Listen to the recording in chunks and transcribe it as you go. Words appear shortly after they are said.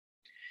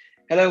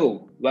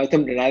Hello,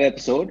 welcome to another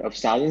episode of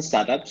Stars and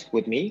Startups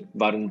with me,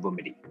 Varun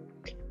Bumidi.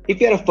 If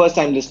you're a first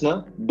time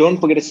listener,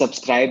 don't forget to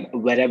subscribe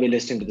wherever you're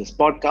listening to this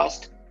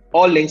podcast.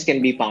 All links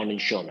can be found in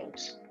show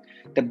notes.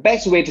 The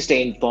best way to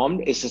stay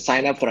informed is to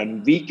sign up for a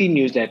weekly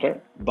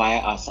newsletter via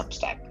our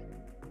Substack.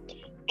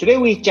 Today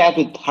we chat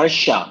with Harsh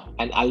Shah,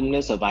 an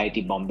alumnus of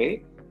IIT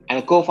Bombay and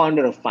a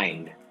co-founder of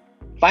Fynd.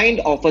 Fynd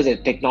offers a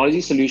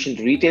technology solution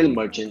to retail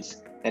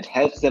merchants that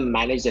helps them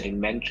manage their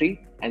inventory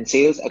and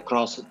sales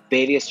across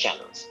various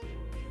channels.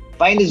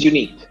 Fynd is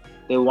unique.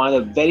 They were one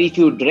of the very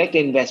few direct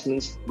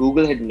investments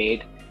Google had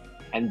made,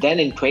 and then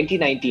in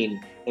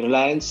 2019,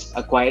 Reliance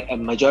acquired a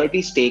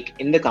majority stake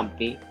in the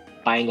company,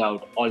 buying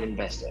out all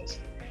investors.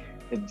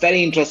 A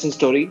very interesting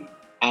story,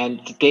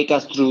 and to take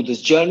us through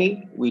this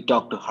journey, we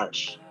talk to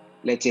Harsh.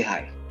 Let's say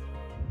hi.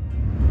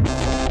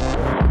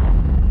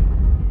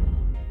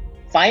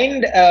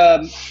 Find,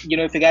 if you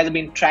guys have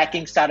been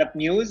tracking startup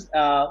news,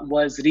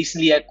 was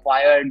recently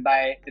acquired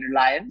by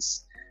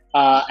Reliance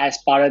as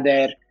part of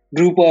their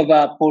group of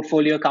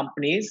portfolio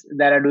companies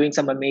that are doing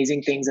some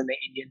amazing things in the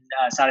Indian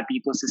startup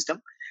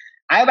ecosystem.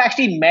 I've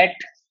actually met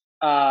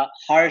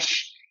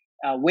Harsh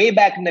way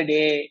back in the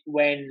day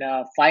when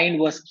Find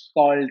was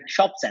called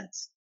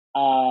ShopSense.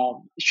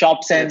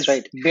 ShopSense That's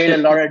right. did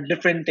a lot of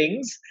different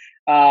things,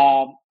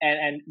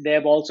 and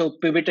they've also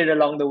pivoted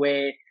along the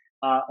way,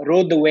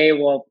 rode the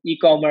wave of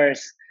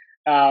e-commerce.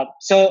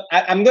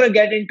 I'm going to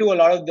get into a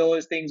lot of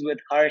those things with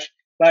Harsh.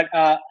 But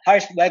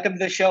Harsh, welcome to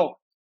the show.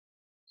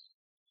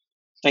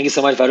 Thank you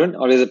so much, Varun.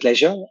 Always a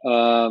pleasure.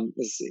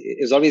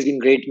 It's always been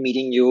great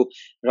meeting you,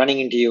 running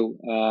into you.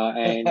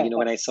 And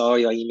when I saw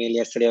your email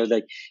yesterday, I was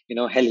like,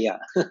 hell yeah.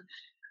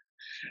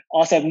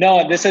 Awesome.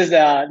 No, this is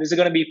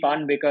going to be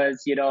fun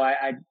because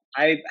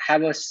I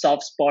have a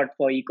soft spot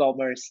for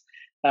e-commerce,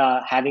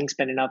 having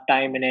spent enough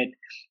time in it,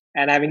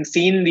 and having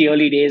seen the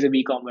early days of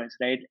e-commerce,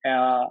 right?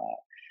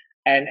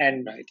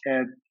 And Right.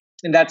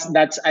 and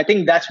that's I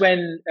think that's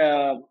when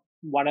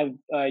one of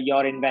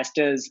your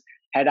investors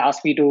had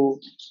asked me to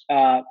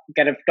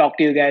kind of talk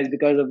to you guys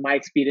because of my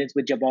experience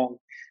with Jabong.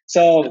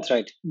 So That's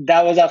right.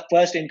 that was our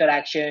first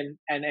interaction,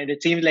 and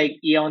it seems like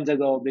eons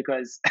ago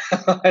because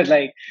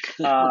like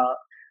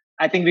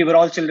I think we were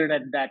all children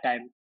at that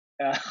time,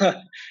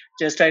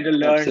 just trying to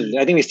learn. Absolutely.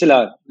 I think we still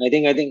are. I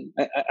think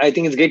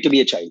it's great to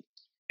be a child.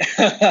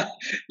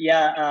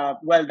 Yeah,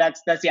 well,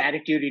 that's the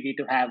attitude you need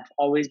to have.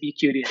 Always be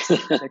curious,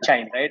 a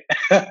child, right?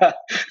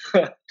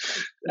 um,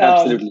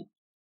 Absolutely.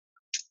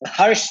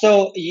 Harsh,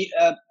 so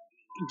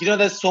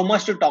there's so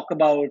much to talk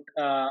about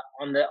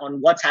on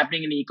what's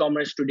happening in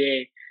e-commerce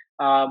today,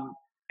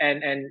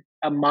 and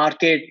a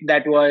market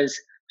that was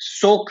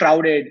so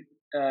crowded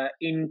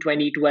in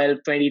 2012,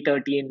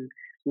 2013,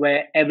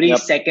 where every Yep.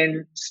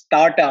 second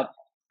startup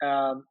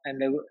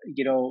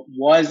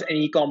was an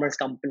e-commerce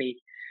company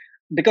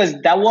because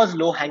that was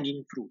low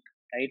hanging fruit,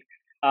 right?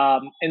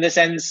 In the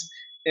sense,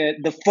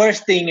 the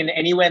first thing in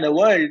anywhere in the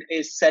world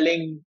is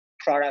selling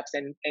products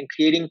and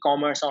creating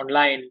commerce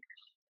online,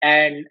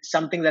 and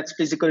something that's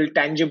physical,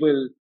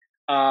 tangible,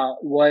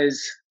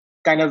 was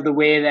kind of the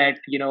way that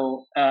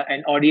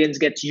an audience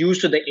gets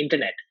used to the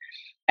internet,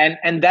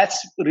 and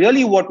that's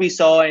really what we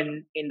saw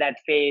in that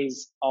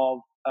phase of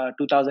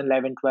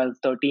 2011, 12,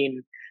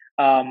 13.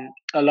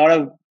 A lot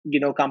of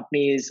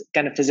companies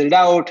kind of fizzled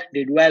out,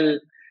 did well.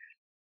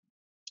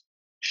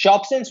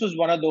 ShopSense was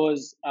one of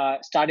those,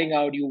 starting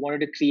out. You wanted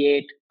to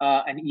create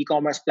an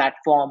e-commerce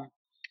platform,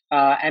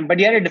 but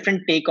you had a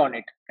different take on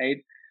it, right?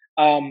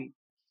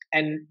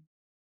 And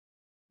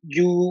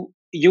you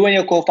and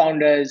your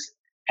co-founders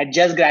had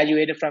just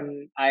graduated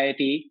from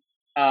IIT,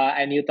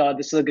 and you thought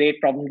this is a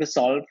great problem to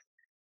solve.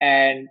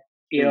 And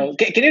Hmm.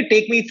 can you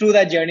take me through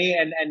that journey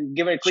and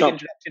give a quick Sure.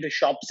 introduction to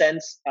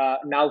ShopSense,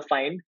 now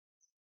Find?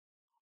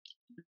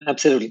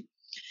 Absolutely.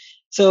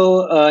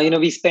 So,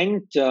 we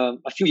spent a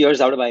few years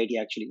out of IIT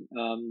actually,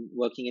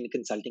 working in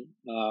consulting.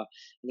 I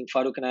think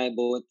Farooq and I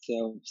both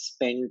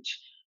spent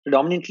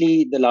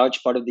predominantly the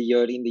large part of the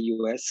year in the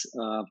US,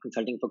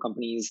 consulting for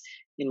companies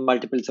in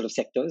multiple sort of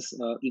sectors,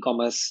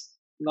 e-commerce,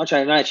 not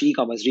actually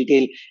e-commerce,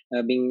 retail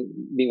being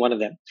one of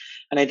them.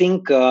 And I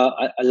think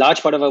a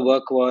large part of our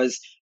work was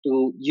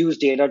to use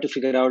data to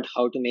figure out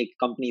how to make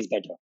companies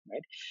better,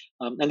 right?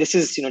 And this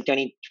is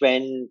 2010,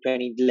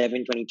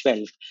 2011,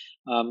 2012.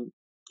 Um,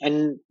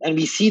 and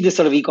we see this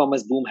sort of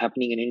e-commerce boom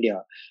happening in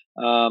India,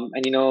 and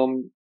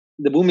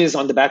the boom is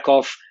on the back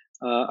of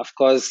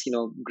course,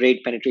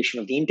 great penetration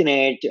of the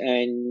internet,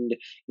 and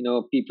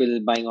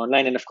people buying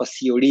online, and of course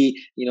COD,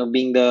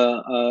 being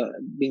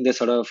the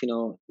sort of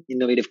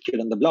innovative kid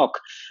on the block.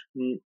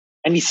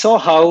 And we saw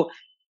how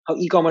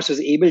e-commerce was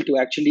able to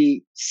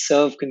actually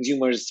serve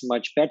consumers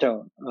much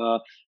better,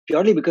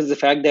 purely because of the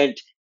fact that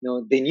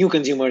they knew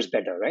consumers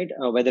better, right?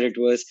 Whether it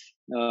was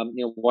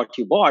what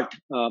you bought,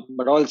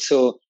 but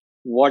also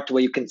what were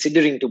you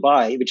considering to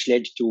buy, which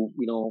led to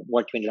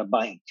what you ended up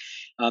buying.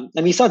 And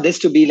we saw this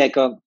to be like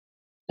a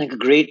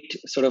great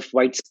sort of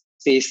white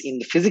space in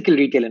the physical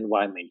retail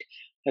environment.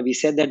 And we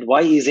said that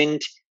why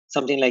isn't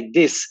something like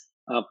this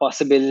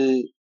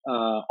possible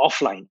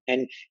offline.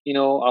 And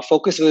our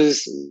focus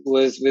was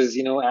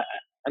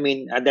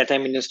at that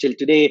time, still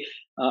today,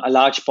 a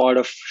large part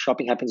of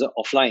shopping happens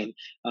offline.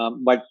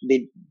 But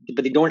they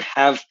don't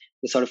have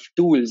the sort of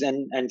tools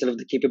and sort of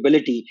the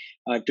capability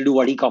to do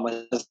what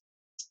e-commerce.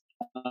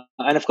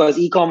 And of course,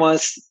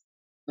 e-commerce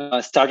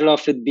started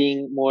off with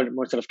being more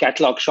sort of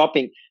catalog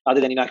shopping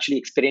rather than actually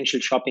experiential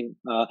shopping,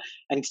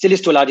 and it still is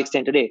to a large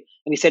extent today.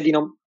 And we said,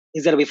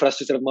 is there a way for us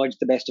to sort of merge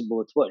the best of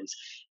both worlds?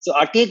 So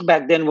our take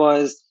back then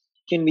was,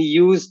 can we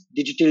use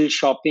digital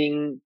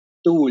shopping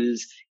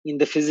tools in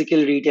the physical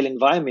retail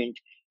environment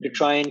to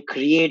try and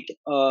create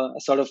a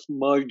sort of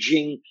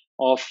merging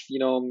of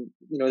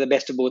the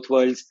best of both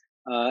worlds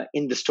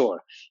in the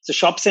store? So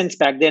ShopSense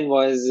back then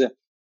was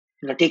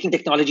taking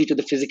technology to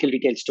the physical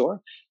retail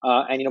store,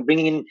 and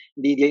bringing in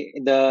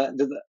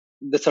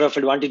the sort of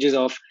advantages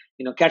of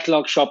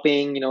catalog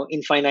shopping,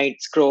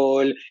 infinite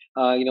scroll,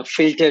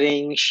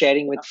 filtering,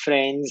 sharing with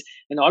friends,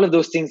 and all of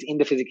those things in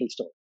the physical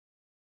store.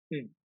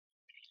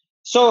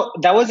 So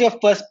that was your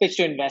first pitch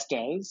to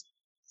investors,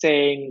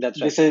 saying That's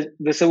right.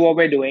 This is what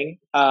we're doing,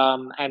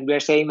 and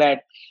we're saying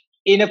that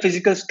in a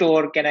physical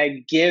store, can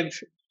I give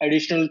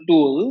additional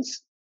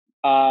tools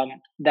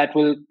that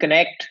will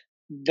connect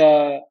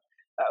the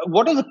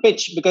what was the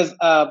pitch? Because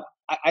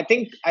I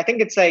think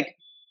it's like,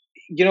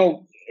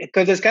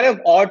 because it's kind of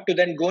odd to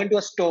then go into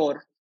a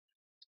store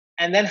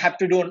and then have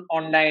to do an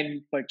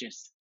online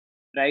purchase,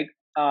 right?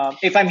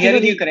 If I'm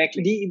hearing you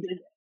correctly.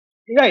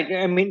 Right.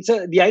 I mean,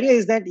 so the idea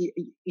is that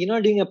you're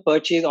not doing a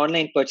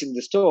online purchase in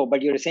the store,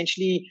 but you're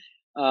essentially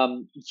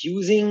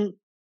using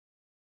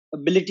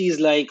abilities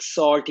like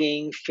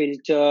sorting,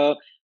 filter,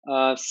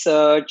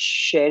 search,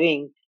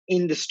 sharing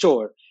in the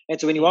store. And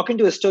so when you walk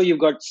into a store, you've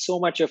got so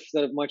much of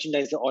the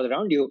merchandise all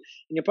around you,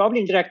 and you're probably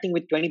interacting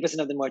with 20%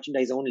 of the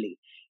merchandise only,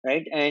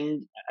 right?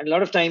 And a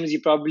lot of times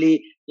you're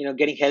probably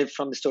getting help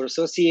from the store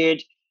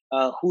associate,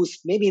 who's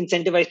maybe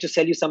incentivized to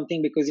sell you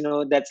something because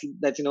that's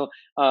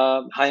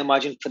higher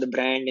margin for the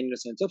brand, and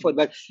so on and so forth.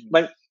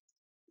 But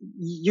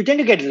you tend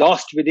to get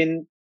lost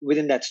within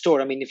that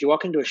store. I mean, if you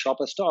walk into a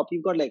Shopper Stop,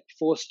 you've got like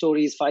 4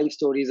 stories, 5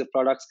 stories of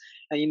products,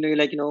 and you're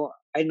like,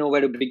 I know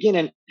where to begin,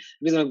 and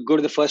I'm just going to go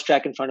to the first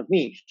track in front of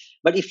me.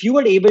 But if you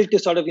were able to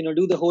sort of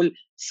do the whole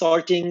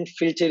sorting,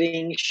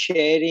 filtering,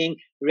 sharing,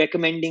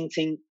 recommending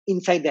thing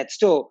inside that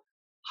store,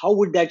 how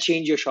would that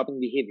change your shopping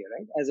behavior,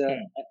 right?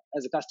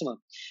 As a customer.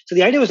 So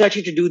the idea was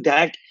actually to do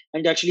that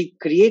and to actually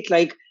create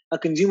like a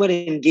consumer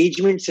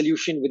engagement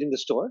solution within the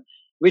store,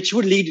 which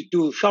would lead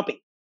to shopping,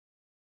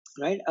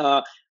 right?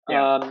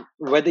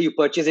 Whether you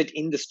purchase it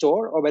in the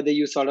store or whether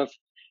you sort of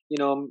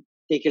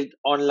take it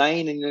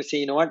online and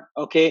say, what,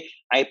 okay,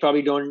 I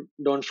probably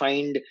don't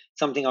find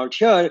something out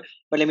here,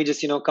 but let me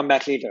just come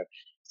back later.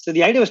 So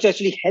the idea was to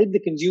actually help the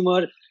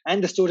consumer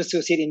and the store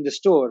associate in the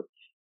store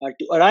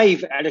to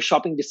arrive at a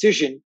shopping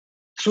decision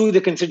through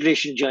the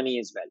consideration journey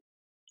as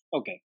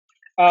well. Okay.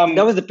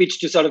 That was the pitch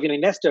to sort of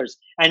investors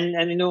and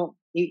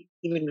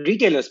even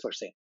retailers per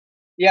se.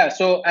 Yeah,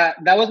 so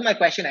that was my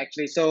question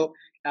actually. So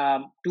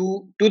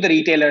to the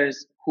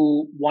retailers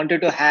who wanted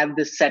to have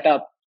this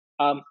setup,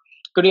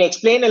 could you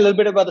explain a little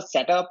bit about the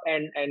setup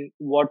and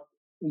what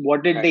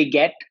did they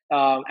get,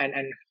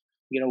 and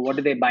what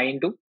did they buy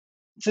into?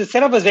 So the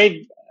setup was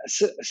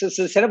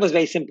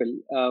very simple.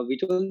 We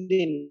told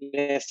the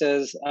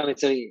investors,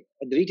 the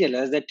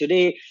retailers, that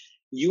today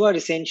you are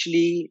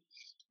essentially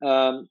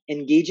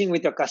engaging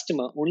with your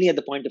customer only at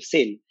the point of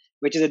sale,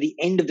 which is at the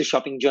end of the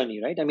shopping journey,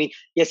 right? I mean,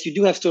 yes, you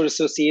do have store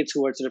associates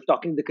who are sort of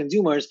talking to the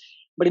consumers,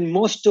 but in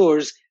most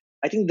stores,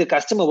 I think the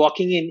customer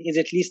walking in is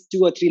at least 2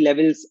 or 3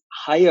 levels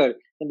higher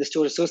than the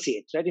store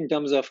associate, right? In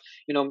terms of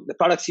the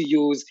products you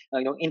use,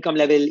 income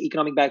level,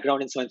 economic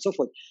background, and so on and so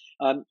forth.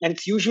 And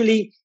it's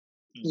usually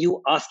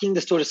you asking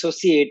the store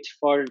associate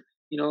for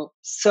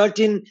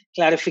certain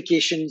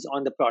clarifications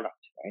on the product,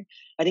 right?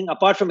 I think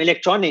apart from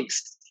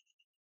electronics,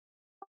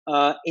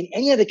 in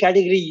any other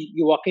category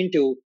you walk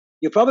into,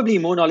 you're probably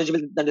more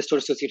knowledgeable than the store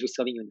associate who's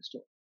serving you in the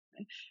store,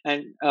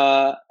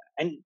 right?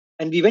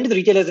 And we went to the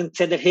retailers and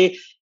said that, hey,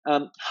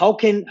 how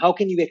can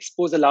you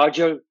expose a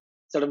larger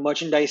sort of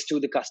merchandise to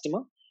the customer?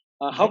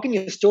 How can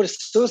your store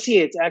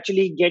associates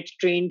actually get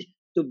trained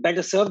to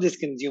better serve these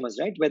consumers,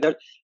 right?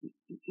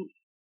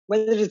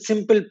 Whether it's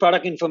simple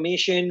product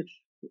information,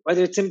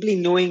 whether it's simply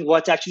knowing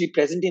what's actually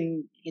present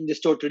in the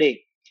store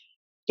today.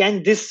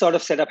 Can this sort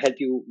of setup help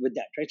you with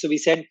that, right? So we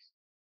said,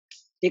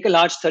 take a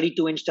large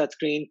 32-inch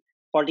touchscreen,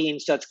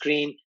 40-inch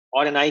touchscreen,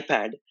 or an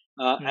iPad,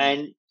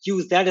 and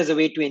use that as a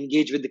way to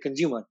engage with the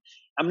consumer.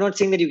 I'm not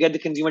saying that you get the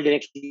consumer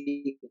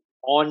directly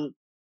on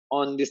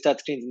these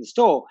touchscreens in the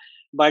store,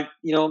 but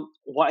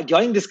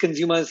during this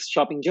consumer's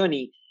shopping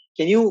journey,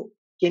 can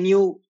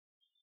you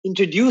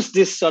introduce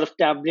this sort of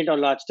tablet or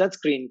large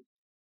touchscreen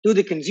to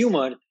the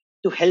consumer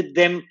to help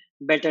them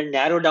better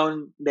narrow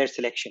down their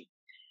selection?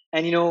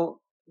 And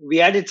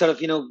we added sort of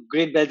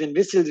great bells and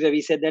whistles where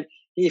we said that,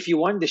 hey, if you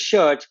want the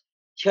shirt,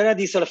 here are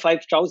these sort of 5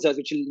 trousers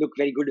which will look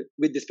very good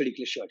with this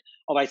particular shirt,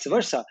 or vice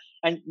versa.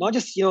 And not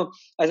just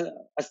a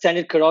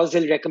standard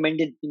carousel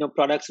recommended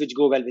products which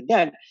go well with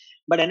that,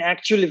 but an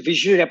actual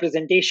visual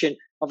representation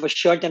of a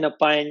shirt and a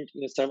pant,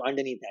 sort of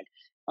underneath that.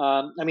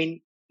 I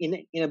mean,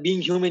 in a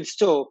Being Human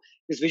store,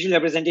 this visual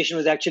representation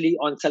was actually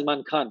on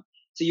Salman Khan.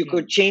 So you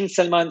could change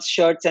Salman's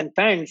shirts and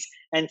pants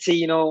and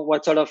see,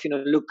 what sort of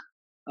look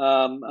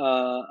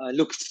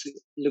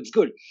looks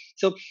good.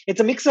 So it's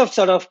a mix of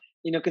sort of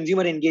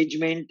consumer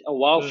engagement, a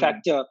wow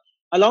factor,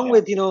 along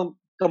with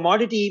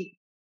commodity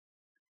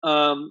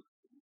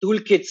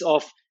toolkits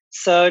of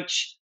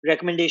search,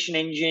 recommendation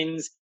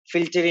engines,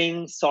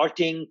 filtering,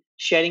 sorting,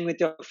 sharing with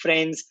your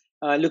friends,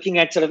 looking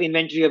at sort of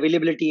inventory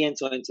availability, and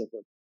so on and so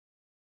forth.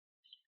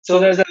 So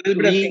there's a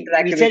little bit of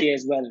interactivity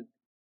as well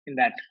in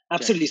that.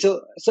 Absolutely.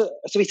 So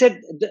we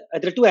said there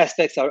are two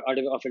aspects out of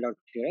it out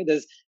here. Right?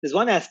 There's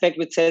one aspect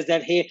which says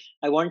that, hey,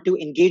 I want to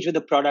engage with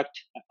the product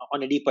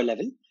on a deeper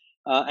level.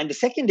 And the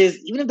second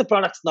is, even if the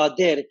product's not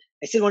there,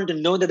 I still want to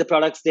know that the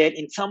product's there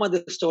in some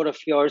other store of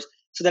yours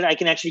so that I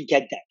can actually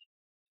get that.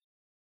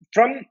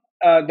 From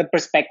the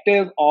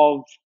perspective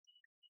of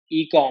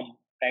e-com,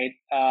 right?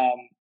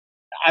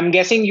 I'm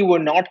guessing you were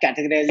not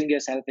categorizing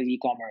yourself as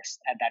e-commerce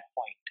at that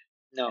point.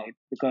 No, right?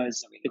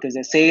 Because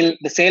the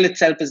sale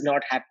itself is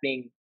not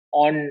happening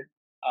on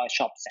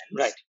Shop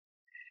Sense.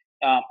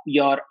 Right.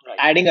 You're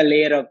adding a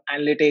layer of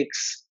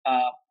analytics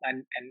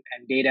and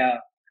data,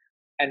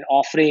 and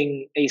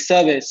offering a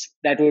service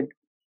that would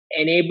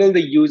enable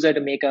the user to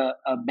make a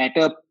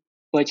better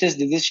purchase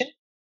decision.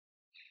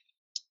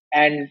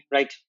 And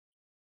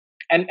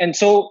and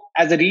so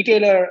as a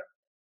retailer,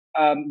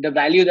 the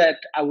value that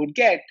I would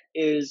get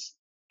is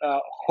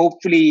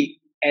hopefully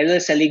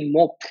either selling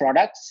more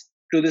products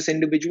to this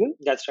individual.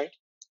 That's right.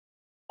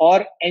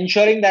 Or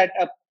ensuring that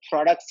a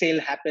product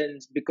sale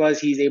happens because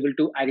he's able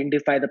to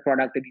identify the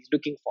product that he's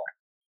looking for.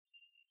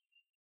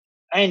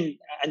 And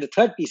the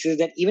third piece is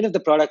that even if the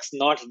product's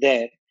not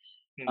there,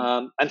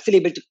 I'm still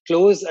able to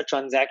close a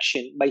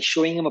transaction by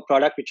showing him a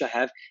product which I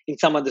have in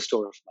some other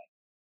store of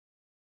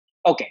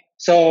mine. Okay,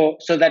 so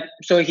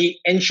he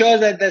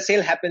ensures that the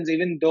sale happens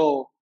even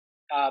though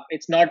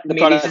it's not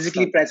maybe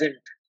physically present.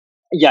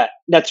 Yeah,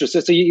 that's true.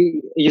 So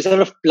you're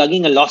sort of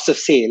plugging a loss of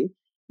sale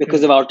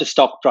because of out of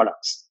stock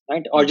products,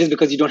 right? Or just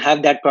because you don't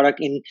have that product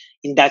in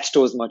that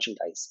store's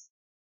merchandise.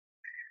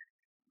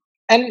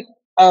 And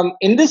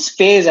in this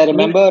phase, I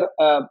remember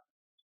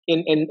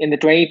in the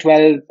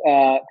 2012,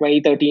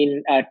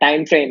 2013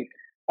 time frame,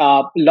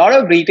 a lot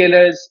of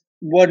retailers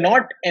were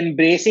not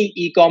embracing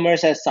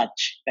e-commerce as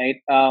such, right?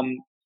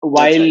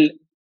 While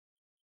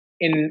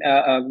in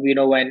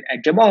when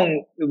at Jabong,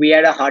 we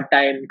had a hard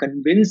time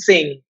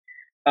convincing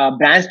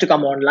brands to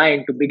come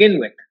online to begin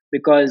with,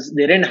 because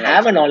they didn't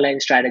have an online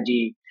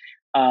strategy,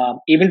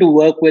 even to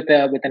work with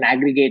an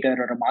aggregator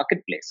or a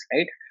marketplace,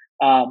 right?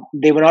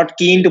 They were not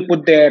keen to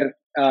put their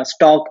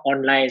stock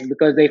online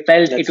because they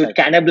felt it would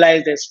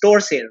cannibalize their store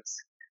sales,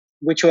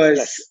 which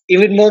was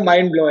even more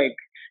mind-blowing.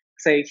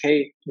 It's like,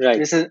 hey,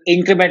 this is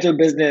incremental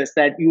business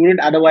that you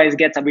wouldn't otherwise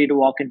get somebody to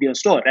walk into your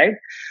store, right?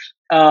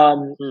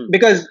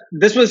 Because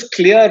this was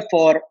clear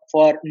for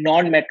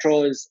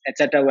non-metros,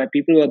 etc., where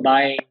people were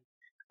buying,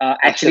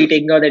 actually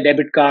taking out their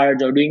debit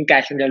cards or doing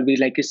cash on delivery,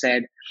 like you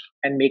said,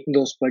 and making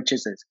those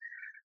purchases.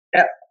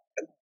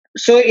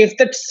 So if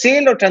the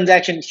sale or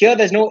transaction here,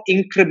 there's no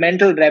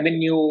incremental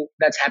revenue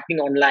that's happening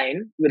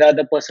online without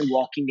the person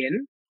walking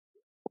in,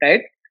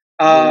 right?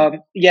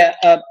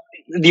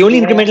 The only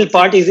incremental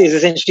part is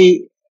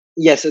essentially,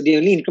 so the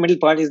only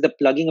incremental part is the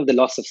plugging of the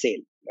loss of sale,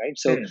 right?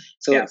 So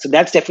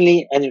that's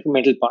definitely an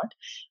incremental part.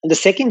 And the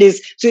second is,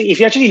 so if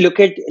you actually look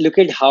at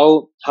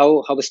how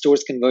a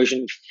store's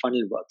conversion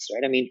funnel works,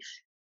 right? I mean,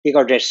 take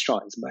out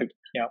restaurants, but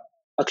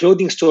a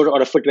clothing store or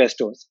a footwear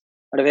store,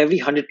 out of every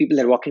 100 people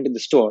that walk into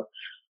the store,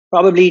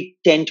 probably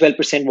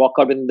 10-12% walk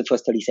out within the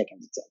first 30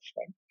 seconds itself,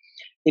 right?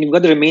 Then you've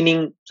got the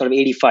remaining sort of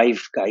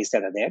 85 guys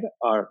that are there,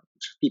 or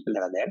people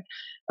that are there.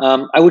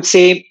 I would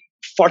say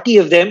 40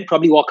 of them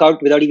probably walk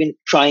out without even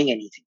trying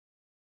anything,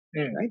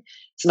 right?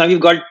 So now you've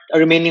got a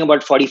remaining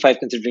about 45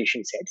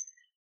 consideration set.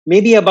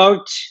 Maybe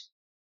about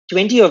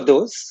 20 of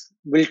those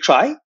will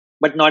try,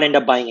 but not end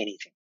up buying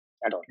anything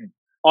at all.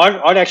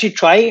 Or actually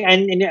try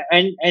and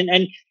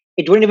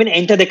it wouldn't even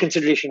enter the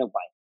consideration of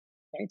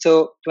buying, right?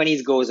 So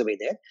 20 goes away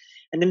there.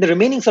 And then the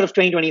remaining sort of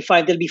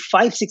 20-25, there'll be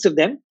 5-6 of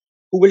them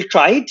who will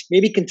try it,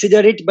 maybe consider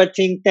it, but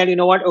think that,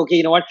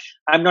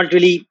 I'm not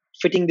really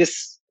fitting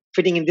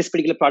in this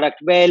particular product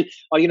well,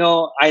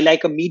 or, I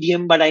like a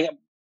medium, but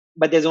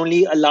there's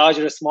only a large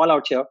or a small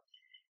out here.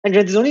 And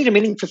there's only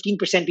remaining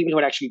 15% people who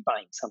are actually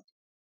buying something.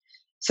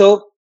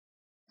 So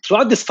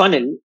throughout this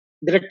funnel,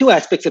 there are two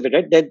aspects of it,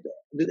 right?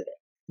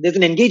 There's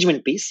an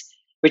engagement piece,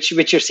 which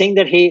you're saying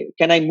that, hey,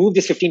 can I move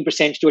this 15%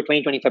 to a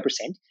 20-25%?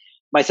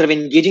 By sort of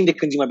engaging the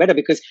consumer better,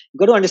 because you've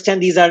got to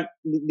understand these are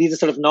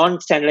sort of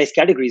non-standardized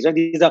categories, right?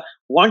 These are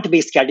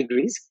want-based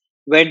categories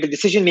where the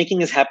decision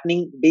making is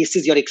happening based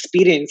on your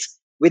experience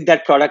with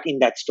that product in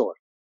that store,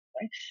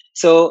 right?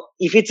 So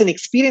if it's an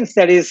experience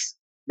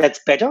that's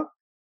better,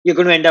 you're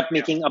going to end up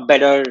making a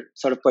better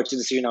sort of purchase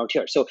decision out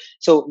here. So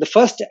the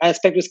first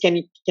aspect was,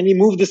 can we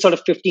move this sort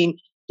of 15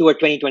 to a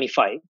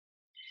 20-25?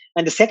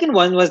 And the second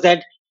one was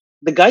that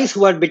the guys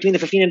who are between the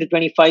 15 and the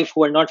 25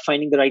 who are not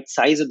finding the right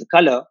size of the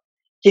color,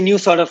 can you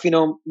sort of,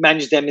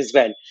 manage them as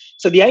well?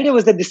 So the idea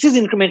was that this is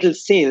incremental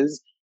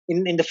sales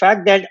in the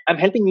fact that I'm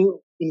helping you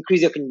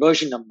increase your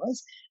conversion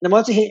numbers. And I'm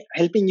also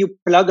helping you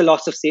plug a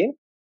loss of sale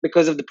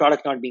because of the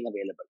product not being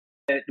available.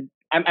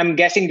 I'm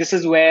guessing this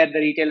is where the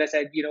retailer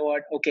said, you know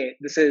what, okay,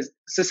 this is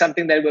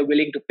something that we're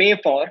willing to pay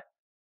for.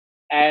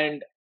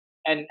 And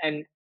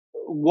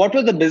what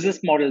was the business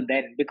model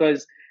then?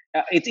 Because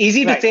it's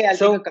easy to say I'll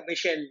take a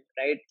commission,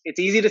 right? It's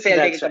easy to say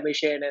I'll take a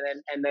commission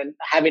and then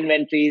have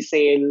inventory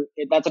sale.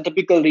 That's a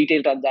typical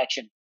retail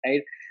transaction,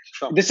 right?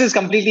 Sure. This is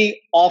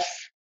completely off.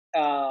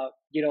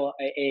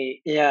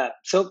 Yeah.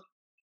 So,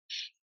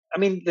 I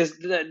mean, there's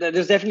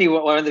definitely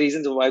one of the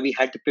reasons why we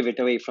had to pivot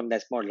away from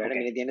that model, right? Okay. I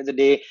mean, at the end of the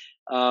day,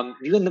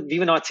 we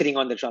were not sitting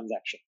on the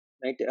transaction,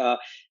 right?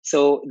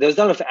 So there's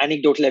a lot of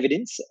anecdotal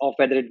evidence of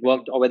whether it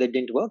worked or whether it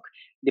didn't work,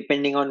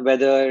 depending on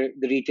whether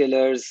the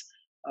retailers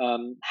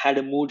had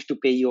a mood to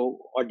pay you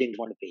or didn't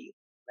want to pay you,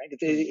 right?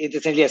 It's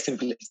essentially as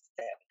simple as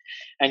that.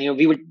 And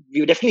we would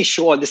definitely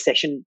show all the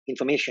session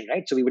information,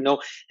 right? So we would know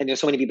that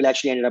so many people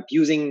actually ended up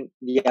using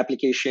the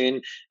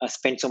application,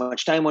 spent so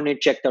much time on it,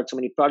 checked out so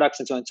many products,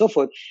 and so on and so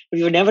forth. But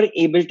we were never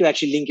able to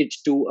actually link it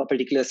to a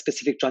particular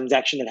specific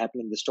transaction that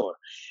happened in the store.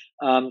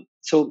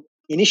 So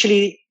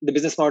initially, the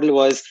business model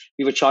was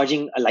we were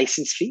charging a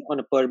license fee on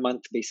a per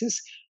month basis,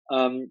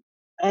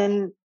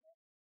 and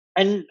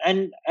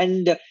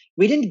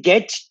we didn't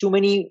get too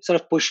many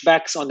sort of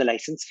pushbacks on the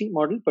license fee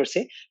model per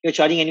se. We were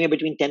charging anywhere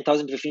between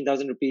 10,000 to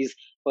 15,000 rupees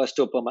per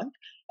store per month.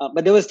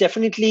 But there was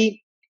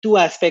definitely two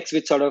aspects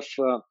which sort of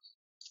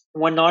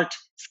were not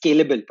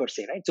scalable per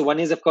se, right? So one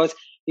is, of course,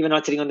 we were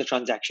not sitting on the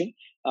transaction.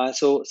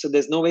 So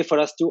there's no way for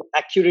us to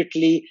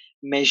accurately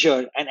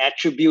measure and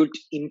attribute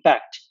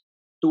impact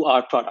to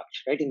our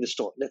product, right, in the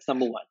store. That's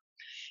number one.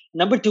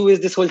 Number two is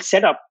this whole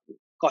setup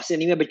cost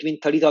anywhere between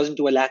 30,000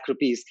 to a lakh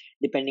rupees,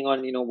 depending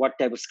on what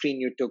type of screen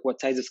you took,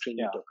 what size of screen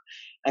you took,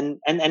 and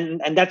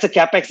that's a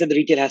capex that the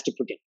retail has to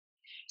put in.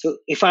 So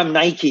if I'm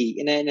Nike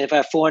and if I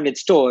have 400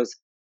 stores,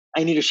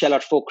 I need to shell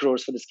out 4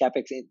 crores for this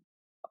capex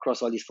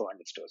across all these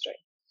 400 stores,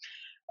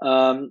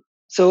 right?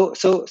 So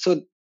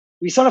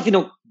we sort of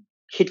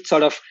hit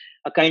sort of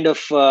a kind of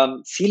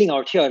ceiling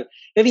out here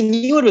where we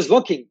knew it was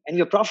working and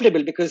we were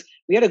profitable because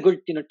we had a good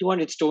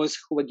 200 stores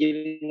who were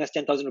giving us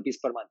 10,000 rupees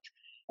per month.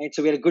 Right?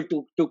 So we had a good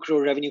 2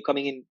 crore revenue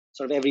coming in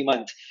sort of every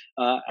month.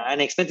 And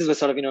expenses were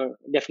sort of,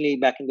 definitely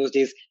back in those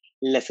days,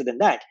 lesser than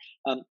that.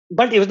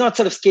 But it was not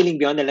sort of scaling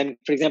beyond that. I mean,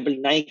 for example,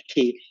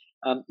 Nike,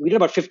 we did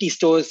about 50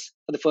 stores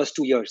for the first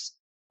 2 years.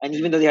 And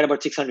even though they had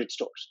about 600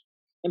 stores.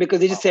 And because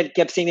they just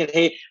kept saying that,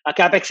 hey, our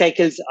capex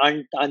cycles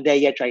aren't there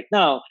yet right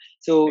now.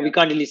 So we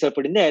can't really sort of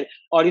put in there.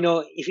 Or,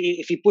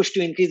 if we push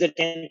to increase the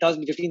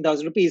 10,000 to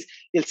 15,000 rupees,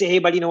 they'll say, hey,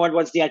 but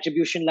what's the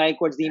attribution like?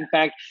 What's the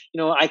impact?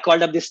 I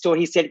called up this store.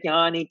 He said,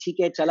 nahi, theek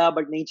hai, chala,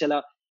 but nahi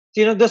chala.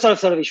 So, those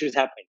sort of issues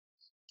happen.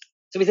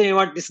 So we said,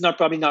 this is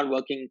probably not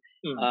working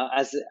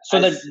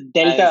the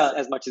delta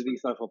as much as we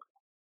sort of hoped.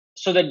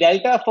 So the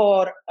delta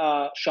for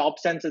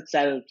ShopSense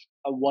itself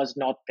was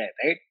not there,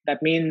 right? That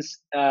means,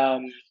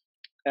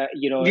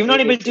 we were not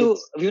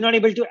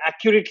able to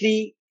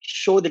accurately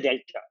show the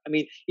delta. I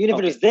mean, even if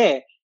it was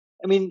there,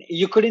 I mean,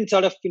 you couldn't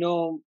sort of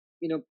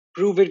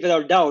prove it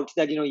without doubt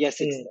that yes,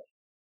 it's there.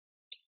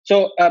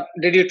 So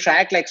did you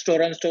track like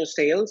store on store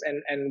sales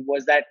and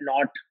was that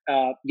not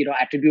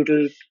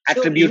attributable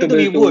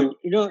to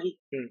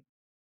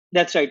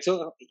That's right.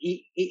 So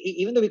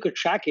even though we could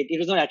track it, it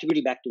was not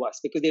attributable back to us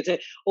because they'd say,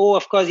 oh,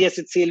 of course, yes,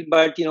 it's sale,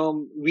 but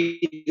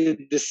we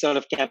did this sort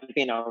of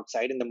campaign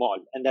outside in the mall,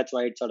 and that's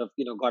why it sort of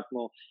got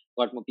more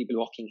people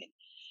walking in.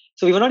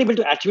 So we were not able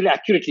to attribute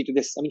accurately to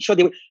this. I mean, sure,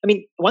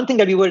 one thing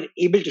that we were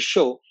able to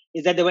show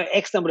is that there were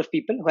X number of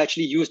people who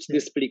actually used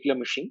this particular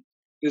machine,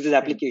 used this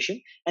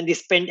application, and they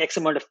spent X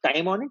amount of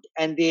time on it,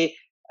 and they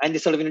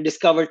sort of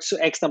discovered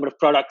X number of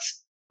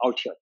products out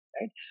here,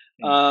 right?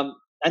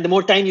 And the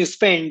more time you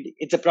spend,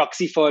 it's a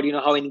proxy for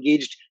how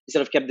engaged you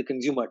sort of kept the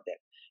consumer there.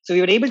 So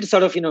we were able to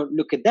sort of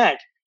look at that,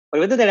 but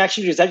whether that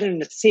actually resulted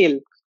in a sale,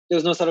 there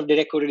was no sort of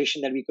direct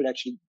correlation that we could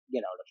actually get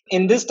out of it.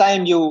 In this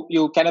time, you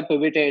kind of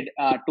pivoted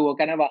to a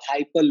kind of a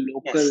hyper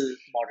local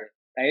model,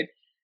 right?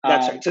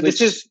 That's right. So this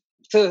is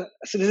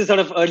sort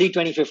of early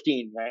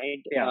 2015,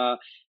 right? Yeah.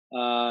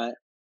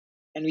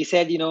 And we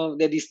said there are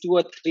these 2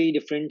 or 3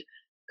 different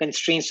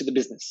constraints to the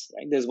business.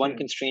 Right? There's one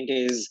constraint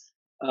is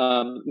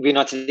we're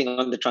not sitting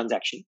on the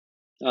transaction.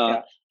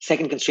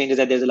 Second constraint is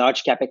that there's a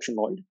large capex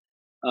involved.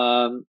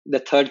 The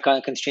third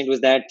constraint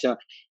was that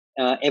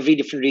every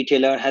different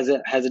retailer has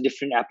a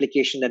different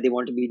application that they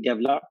want to be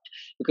developed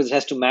because it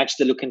has to match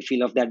the look and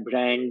feel of that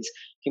brand's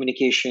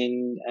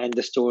communication and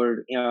the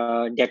store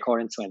decor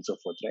and so on and so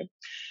forth, right?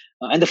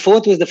 And the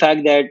fourth was the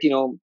fact that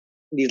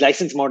these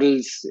license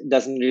models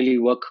doesn't really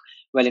work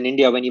well in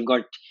India when you've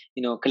got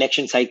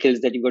collection cycles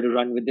that you've got to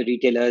run with the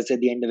retailers at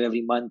the end of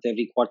every month,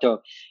 every quarter,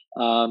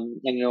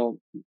 and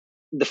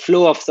the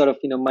flow of sort of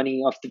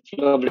money of the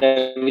flow of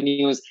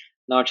revenues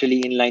not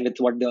really in line with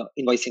what the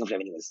invoicing of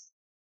revenue is.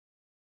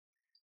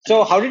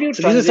 So how did you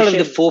So these are sort of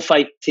the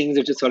transition? 4-5 things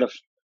which is sort of.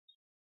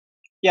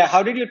 Yeah,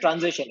 how did you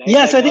transition? Right?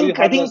 Yeah, Like so now you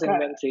I have those think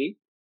inventory.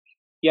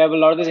 You have a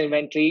lot of this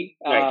inventory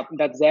right,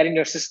 that's there in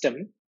your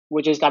system,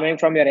 which is coming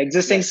from your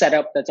existing right,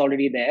 setup that's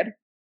already there.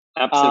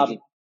 Um, absolutely.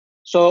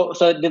 so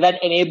did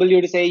that enable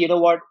you to say, you know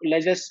what,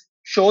 let's just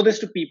show this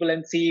to people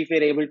and see if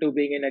we're able to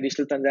bring in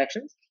additional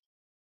transactions?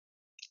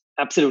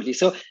 Absolutely.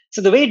 So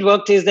the way it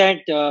worked is that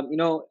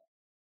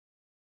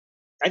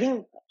I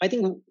think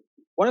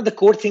one of the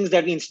core things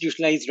that we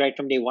institutionalized right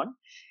from day one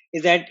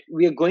is that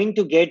we are going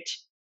to get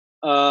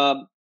uh,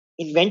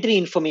 inventory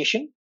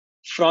information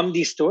from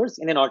these stores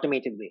in an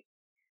automated way.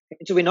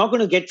 And so we're not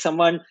going to get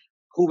someone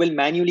who will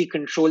manually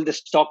control the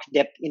stock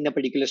depth in a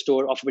particular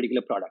store of a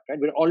particular product. Right?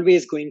 We're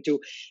always going to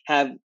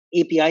have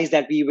APIs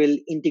that we will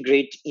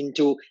integrate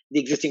into the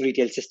existing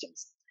retail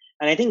systems.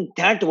 And I think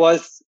that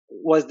was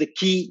the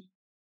key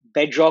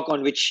bedrock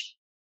on which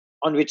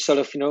sort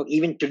of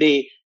even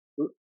today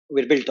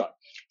we're built on.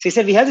 So he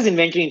said we have this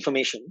inventory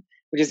information,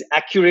 which is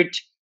accurate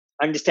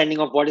understanding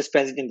of what is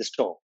present in the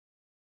store.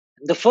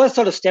 The first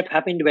sort of step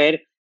happened where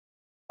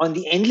on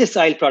the endless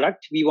aisle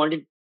product, we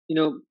wanted,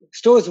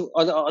 stores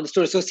or the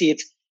store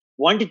associates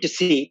wanted to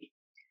see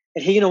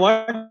that, hey, you know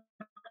what,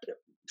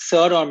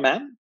 sir or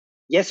ma'am,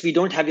 yes, we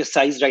don't have your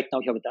size right now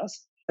here with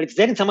us, but it's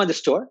there in some other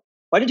store.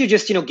 Why don't you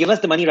just, give us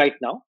the money right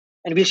now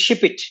and we'll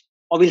ship it,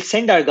 or we'll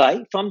send our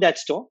guy from that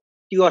store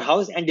to your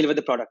house and deliver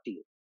the product to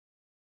you.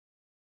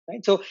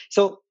 Right.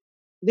 So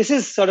this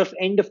is sort of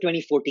end of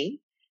 2014.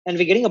 And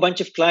we're getting a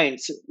bunch of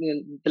clients,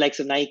 the likes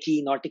of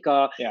Nike,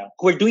 Nautica,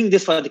 who are doing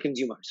this for the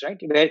consumers, right?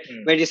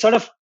 Where you're sort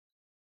of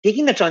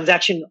taking the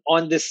transaction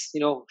on this,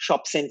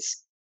 ShopSense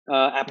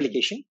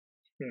application.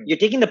 You're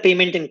taking the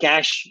payment in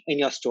cash in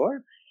your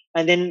store,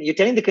 and then you're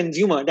telling the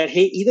consumer that,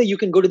 hey, either you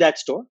can go to that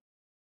store,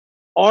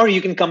 or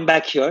you can come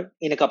back here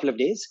in a couple of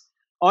days,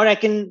 or I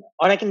can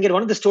get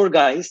one of the store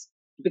guys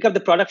to pick up the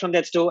product from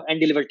that store and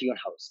deliver it to your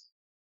house.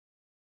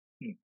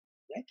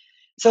 Right?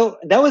 So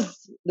that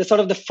was the sort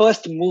of the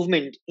first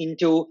movement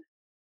into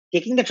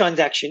taking the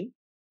transaction,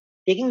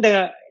 taking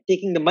the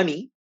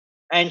money,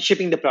 and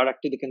shipping the product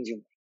to the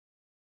consumer.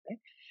 Right?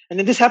 And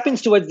then this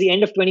happens towards the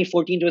end of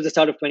 2014 towards the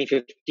start of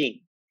 2015.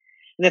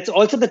 And that's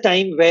also the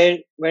time where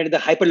the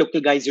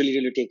hyperlocal guys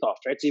really take off,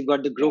 right? So you've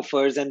got the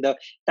Grofers and the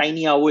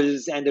Tiny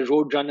Owls and the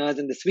Roadrunners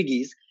and the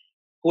Swiggies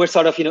who are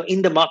sort of,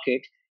 in the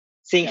market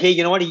saying, hey,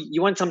 you know what,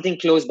 you want something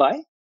close by?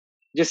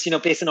 Just,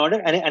 place an order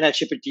and I'll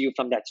ship it to you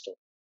from that store.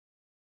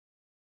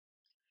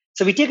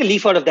 So we take a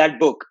leaf out of that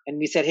book and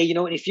we said, hey,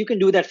 if you can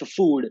do that for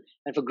food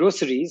and for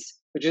groceries,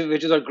 which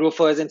is what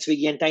Grofers and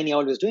Swiggy and Tiny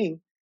Owl was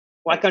doing,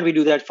 why can't we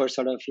do that for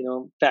sort of,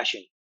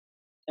 fashion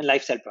and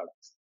lifestyle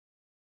products?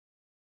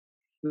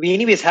 We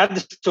anyways have the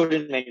store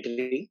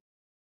inventory.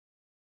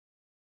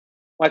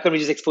 Why can't we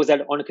just expose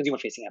that on a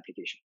consumer-facing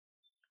application?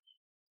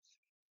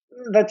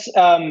 That's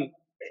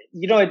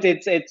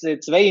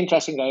it's very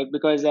interesting, right?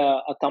 Because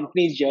a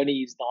company's journey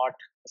is not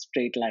a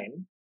straight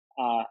line.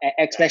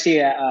 Especially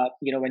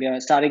when you're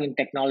starting in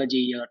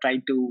technology, you're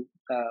trying to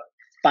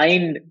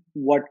find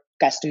what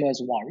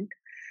customers want,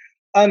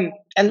 and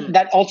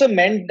that also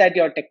meant that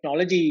your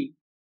technology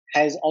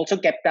has also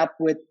kept up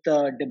with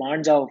the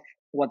demands of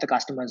what the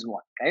customers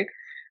want, right?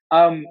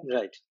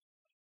 Right.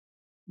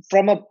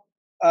 From a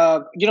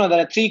there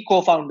are three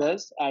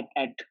co-founders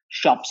at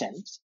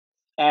ShopSense,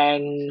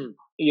 and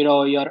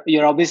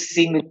you're obviously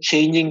seeing the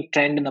changing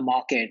trend in the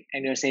market,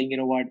 and you're saying, you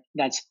know what,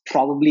 that's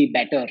probably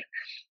better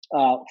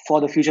for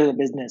the future of the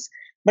business.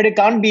 But it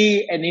can't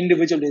be an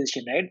individual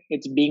decision, right?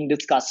 It's being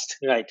discussed,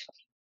 right,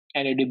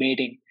 and you're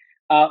debating.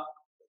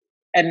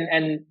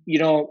 And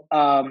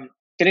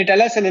can you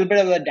tell us a little bit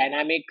of the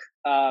dynamic?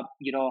 How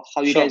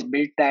you guys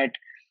built that,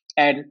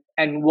 and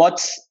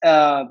what's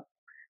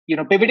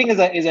pivoting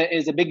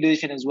is a big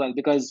decision as well,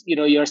 because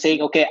you're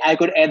saying, okay, I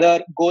could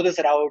either go this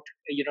route,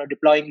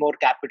 deploying more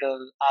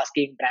capital,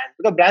 asking brands,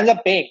 because brands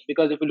are paying.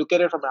 Because if you look at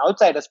it from an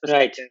outsider's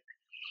perspective,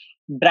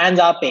 brands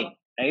are paying,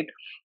 right?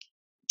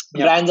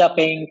 Yep. Brands are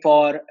paying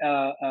for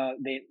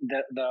the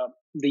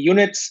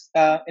units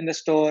in the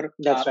store.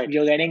 That's right.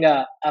 You're getting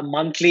a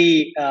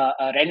monthly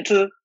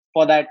rental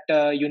for that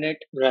unit.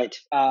 Right.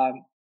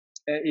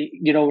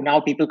 Now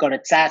people call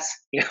it SaaS.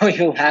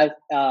 You have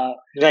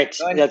right.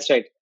 That's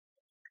right.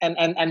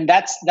 And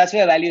that's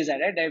where values are,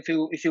 right? If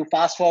you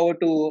fast forward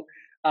to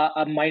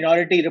a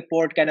Minority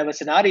Report kind of a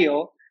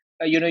scenario,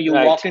 you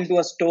walk into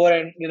a store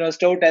and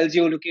store tells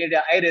you, looking at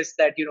your iris,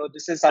 that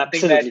this is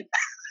something that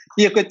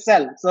you could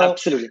sell. So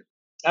absolutely.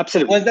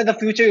 Was that the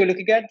future you're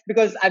looking at?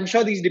 Because I'm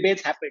sure these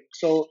debates happen.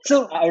 So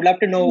I would love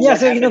to know. Yeah,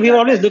 so we were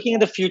always looking at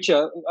the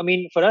future. I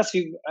mean, for us,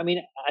 even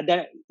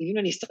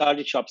when we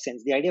started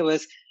ShopSense, the idea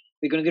was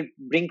we're going to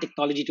bring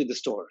technology to the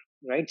store,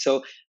 right?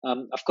 So,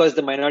 of course,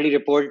 the Minority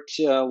Report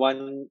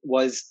one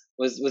was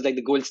like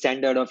the gold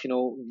standard of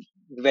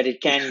where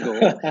it can go.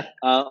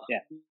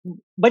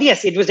 But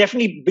yes, it was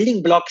definitely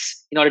building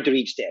blocks in order to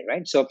reach there,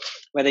 right? So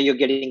whether you're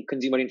getting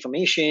consumer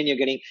information, you're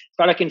getting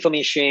product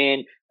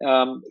information,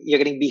 you're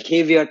getting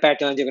behavior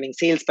patterns, you're getting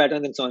sales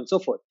patterns, and so on and so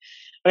forth.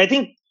 But I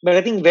think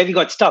where we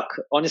got stuck,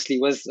 honestly,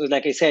 was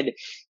like I said,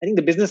 I think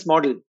the business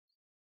model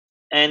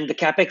and the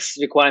capex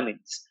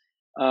requirements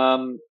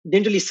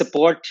didn't really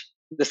support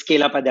the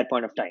scale up at that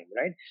point of time,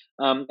 right?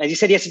 As you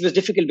said, yes, it was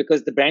difficult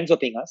because the brands were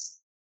paying us.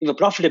 We were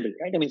profitable,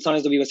 right? I mean, it's not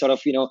as though we were sort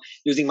of,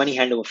 losing money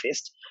hand over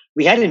fist.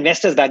 We had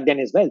investors back then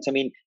as well. So, I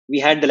mean, we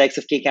had the likes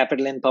of K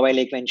Capital and Powai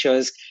Lake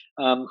Ventures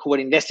who were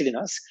invested in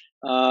us.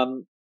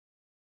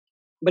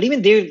 But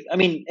even they, I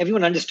mean,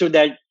 everyone understood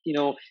that,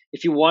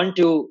 if you want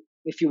to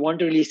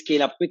really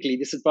scale up quickly,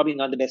 this is probably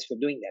not the best way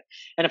of doing that.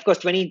 And of course,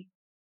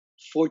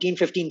 2014,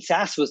 15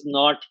 SaaS was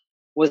not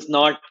what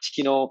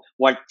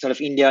sort of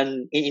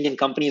Indian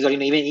companies, or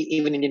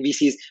even Indian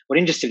VCs were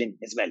interested in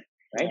as well,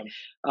 right?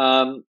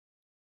 Yeah.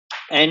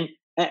 And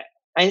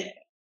and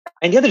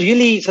and the other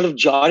really sort of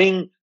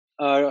jarring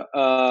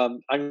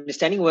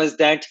understanding was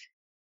that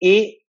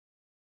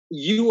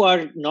you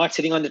are not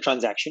sitting on the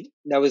transaction.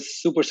 That was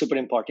super, super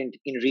important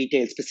in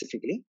retail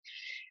specifically.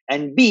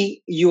 And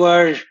B, you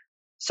are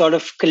sort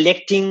of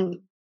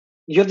collecting.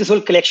 You have this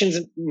whole collections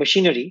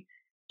machinery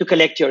to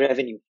collect your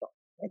revenue from.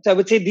 Right? So I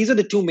would say these are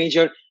the two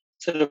major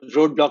sort of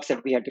roadblocks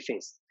that we had to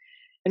face.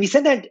 And we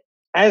said that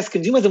as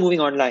consumers are moving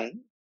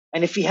online,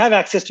 and if we have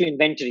access to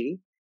inventory,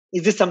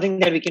 is this something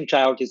that we can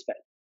try out as well?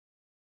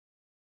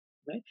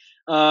 Right?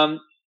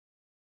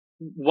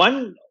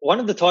 One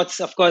of the thoughts,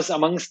 of course,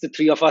 amongst the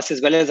three of us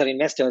as well as our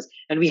investors,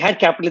 and we had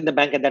capital in the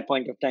bank at that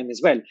point of time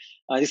as well.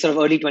 This sort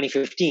of early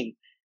 2015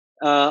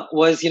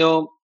 was,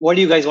 what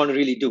do you guys want to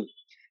really do?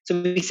 So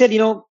we said,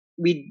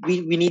 we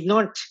need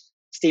not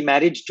stay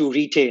married to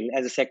retail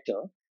as a sector.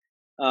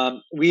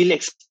 We'll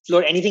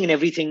explore anything and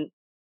everything.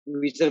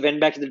 We sort of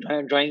went back to the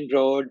drawing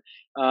board.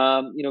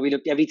 We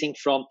looked at everything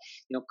from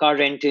car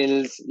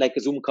rentals like a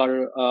Zoom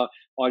car,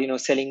 or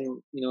selling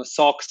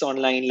socks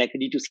online like a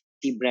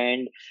D2C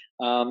brand,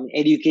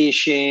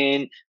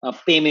 education,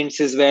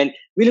 payments as well.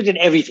 We looked at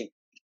everything.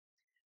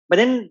 But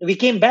then we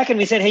came back and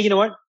we said, hey, you know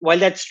what? While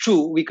that's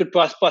true, we could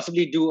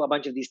possibly do a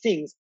bunch of these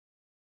things.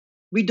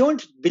 We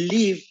don't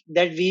believe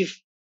that we've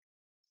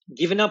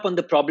given up on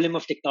the problem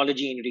of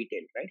technology in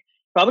retail, right?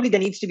 Probably there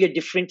needs to be a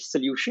different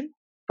solution.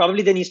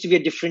 Probably there needs to be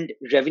a different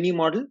revenue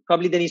model.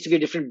 Probably there needs to be a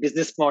different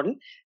business model.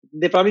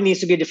 There probably needs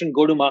to be a different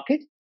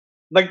go-to-market.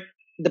 But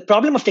the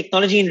problem of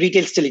technology in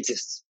retail still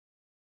exists,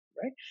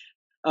 right?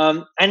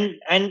 And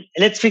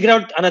let's figure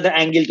out another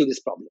angle to this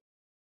problem.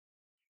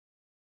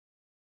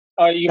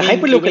 You mean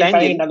hyperlocal angle,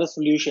 find another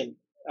solution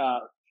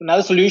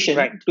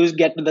right, to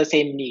get to the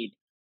same need.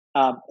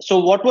 So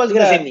what was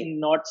the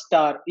North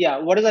Star? Yeah,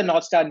 what is the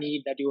North Star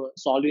need that you were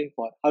solving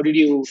for? How did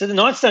you? So the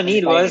North Star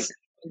need was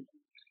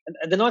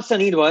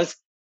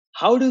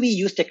how do we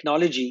use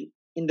technology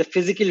in the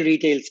physical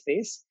retail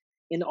space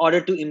in order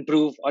to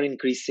improve or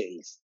increase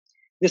sales?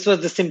 This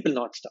was the simple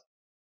North Star.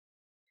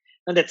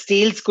 Now that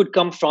sales could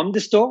come from the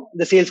store,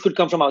 the sales could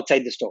come from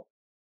outside the store.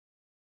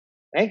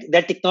 Right?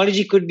 That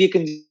technology could be a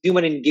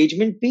consumer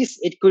engagement piece.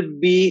 It could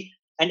be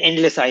an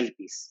endless aisle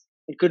piece.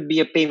 It could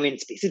be a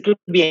payments piece. It could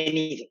be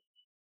anything.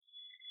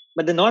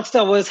 But the North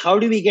Star was how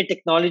do we get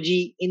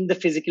technology in the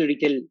physical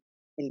retail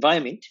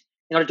environment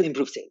in order to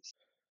improve sales?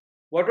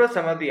 What were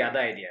some of the other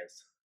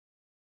ideas?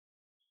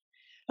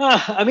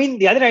 I mean,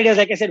 the other ideas,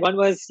 like I said, one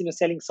was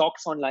selling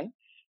socks online.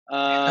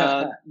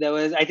 There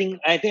was, I think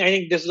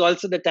this was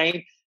also the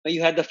time where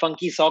you had the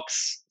funky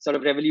socks sort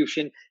of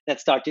revolution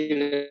that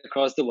started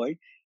across the world.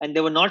 And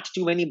there were not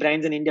too many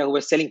brands in India who were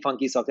selling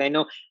funky socks. I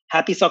know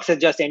Happy Socks has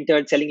just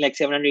entered selling like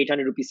 700,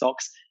 800 rupee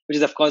socks, which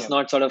is of course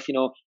not sort of,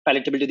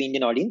 palatable to the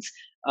Indian audience.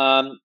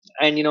 And,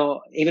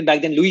 even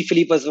back then, Louis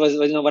Philippe was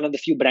one of the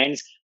few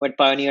brands who had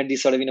pioneered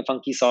these sort of,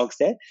 funky socks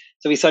there.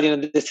 So we saw,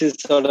 this is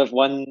sort of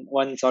one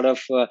sort of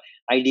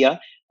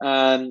idea.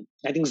 I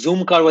think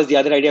Zoom car was the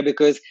other idea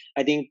because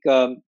I think,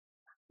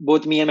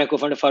 both me and my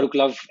co-founder Farooq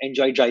Love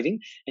enjoy driving,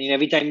 and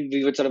every time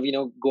we would sort of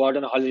go out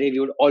on a holiday,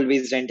 we would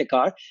always rent a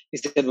car. We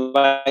said,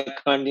 why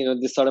can't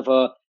this sort of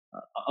a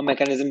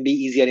mechanism be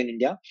easier in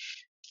India?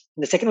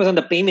 And the second was on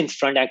the payments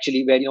front,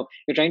 actually, where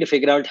we're trying to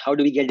figure out how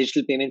do we get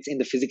digital payments in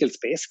the physical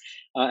space,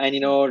 and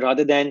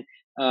rather than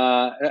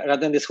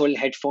this whole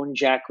headphone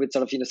jack with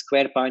sort of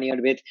Square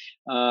pioneered with,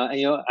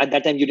 and at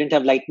that time you didn't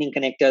have lightning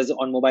connectors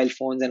on mobile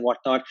phones and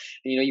whatnot,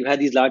 and you had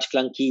these large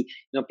clunky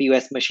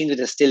POS machines which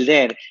are still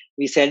there.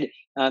 We said,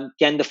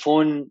 can the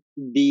phone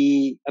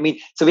be? I mean,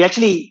 so we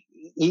actually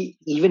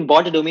even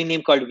bought a domain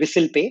name called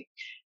Whistle Pay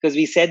because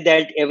we said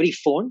that every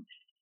phone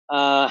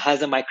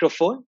has a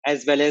microphone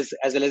as well as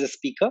a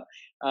speaker,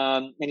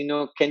 and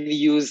can we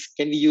use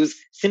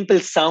simple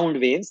sound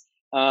waves,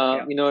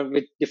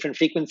 with different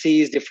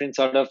frequencies, different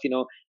sort of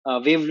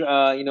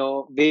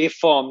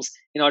waveforms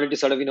in order to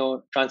sort of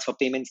transfer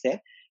payments there.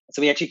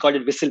 So we actually called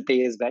it Whistle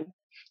Pay as well.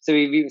 So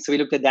we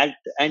looked at that,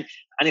 and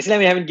honestly,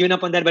 we haven't given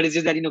up on that, but it's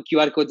just that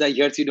QR codes are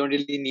here, so you don't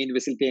really need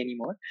Whistle Pay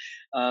anymore.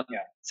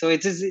 So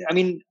it's just, I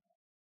mean,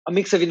 a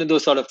mix of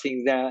those sort of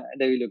things that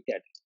we looked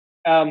at.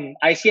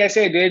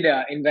 ICICI did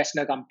invest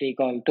in a company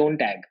called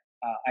ToneTag.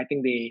 I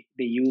think they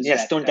use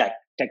ToneTag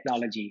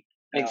technology.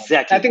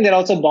 Exactly. I think they're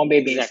also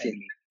Bombay based.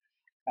 Exactly.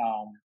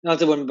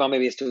 Also Bombay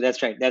Base too.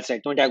 That's right.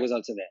 Tone Tag was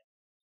also there.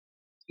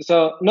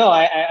 So no,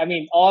 I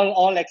mean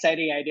all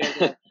exciting ideas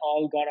have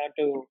all gone on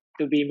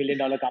to be $1 million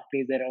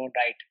companies their own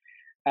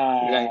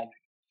right.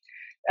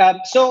 Right.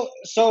 So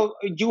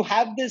you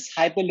have this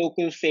hyper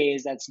local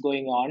phase that's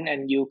going on,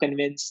 and you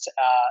convinced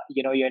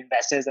your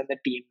investors and the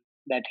team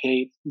that,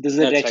 hey, this is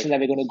the That's direction right.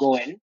 that we're going to go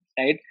in,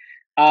 right?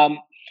 Um,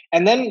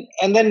 and then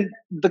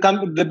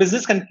the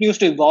business continues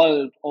to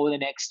evolve over the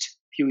next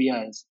few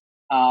years.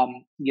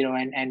 And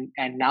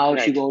now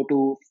if you Right. go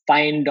to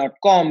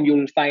find.com,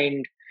 you'll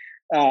find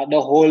the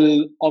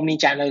whole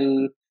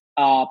omni-channel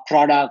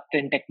product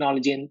and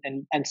technology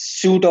and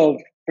suite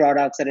of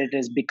products that it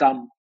has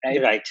become,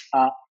 right? Right.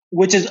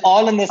 Which is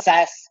all in the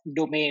SaaS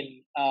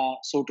domain,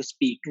 so to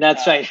speak.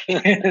 That's right.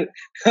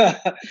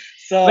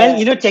 So,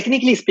 Well,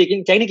 technically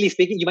speaking,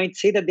 you might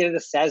say that there is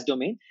a SaaS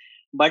domain,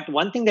 but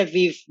one thing that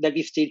we've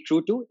stayed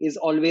true to is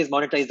always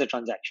monetize the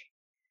transaction.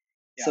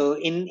 Yeah. So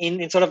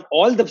in sort of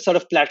all the sort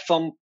of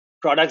platform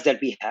products that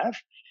we have,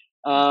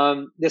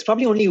 there's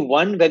probably only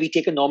one where we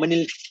take a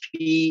nominal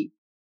fee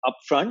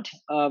upfront,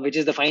 which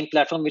is the Find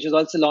platform, which was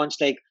also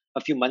launched like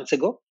a few months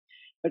ago.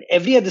 But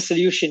every other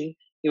solution,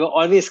 we were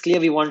always clear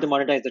we want to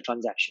monetize the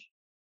transaction.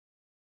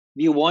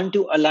 We want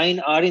to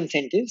align our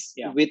incentives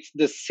with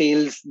the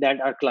sales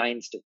that our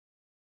clients do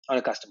or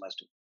our customers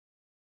do.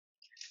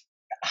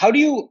 How do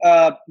you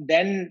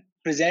then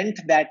present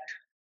that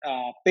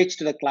pitch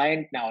to the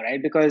client now, right?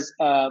 Because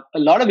a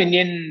lot of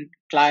Indian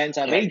clients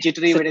are very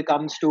jittery when it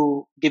comes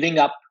to giving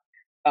up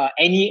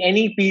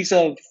any piece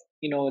of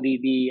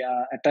the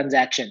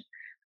transaction.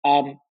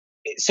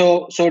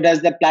 So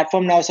does the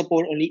platform now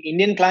support only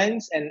Indian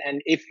clients?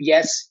 And if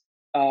yes,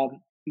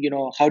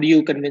 how do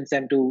you convince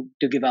them to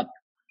give up?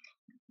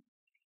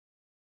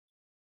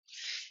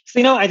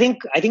 So I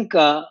think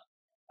I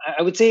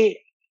would say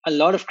a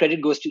lot of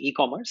credit goes to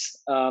e-commerce,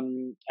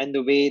 and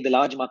the way the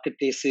large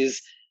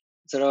marketplaces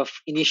sort of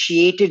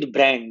initiated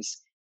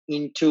brands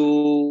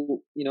into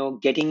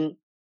getting,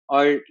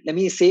 or let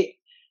me say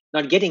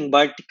not getting,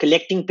 but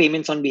collecting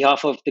payments on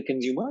behalf of the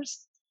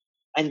consumers,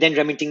 and then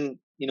remitting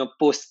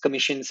post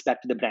commissions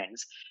back to the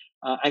brands,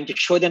 and to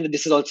show them that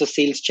this is also a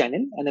sales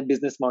channel and a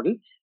business model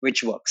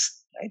which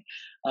works, right?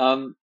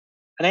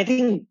 And I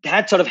think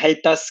that sort of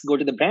helped us go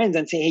to the brands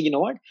and say, hey, you know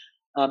what?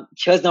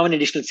 Here's now an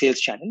additional sales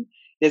channel.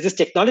 There's this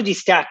technology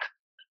stack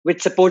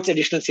which supports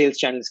additional sales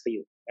channels for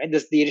you. Right?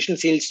 The additional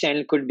sales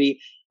channel could be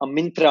a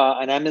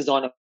Myntra, an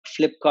Amazon, a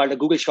Flipkart, a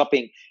Google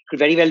Shopping. It could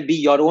very well be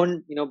your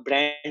own,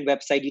 brand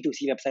website,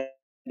 D2C website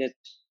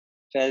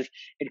itself.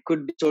 It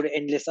could be sort of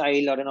endless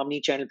aisle or an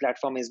omni-channel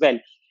platform as well.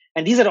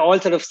 And these are all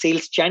sort of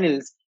sales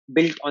channels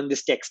built on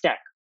this tech stack.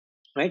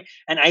 Right?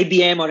 An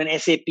IBM or an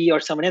SAP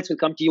or someone else will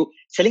come to you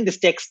selling this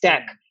tech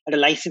stack at a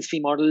license fee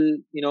model,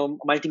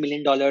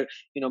 multi-million-dollar,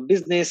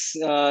 business,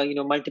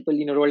 multiple,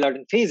 rolled out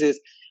in phases.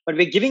 But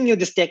we're giving you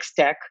this tech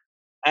stack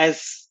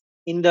as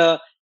in the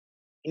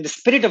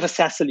spirit of a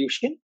SaaS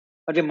solution,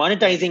 but we're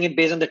monetizing it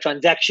based on the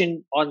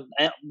transaction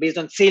based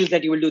on sales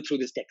that you will do through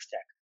this tech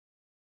stack.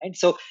 And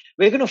so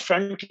we're going to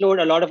front load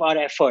a lot of our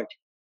effort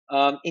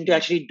into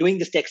actually doing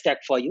this tech stack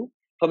for you,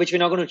 for which we're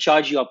not going to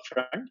charge you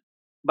upfront.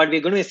 But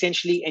we're going to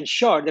essentially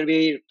ensure that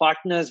we're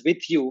partners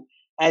with you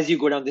as you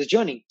go down this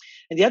journey.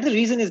 And the other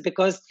reason is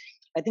because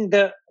I think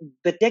the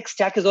tech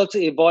stack is also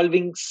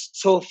evolving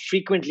so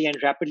frequently and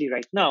rapidly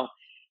right now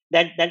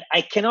that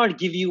I cannot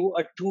give you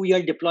a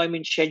 2-year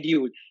deployment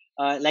schedule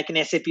like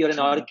an SAP or an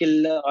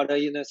Oracle or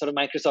a, sort of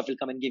Microsoft will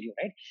come and give you,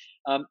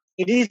 right?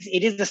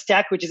 It is a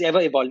stack which is ever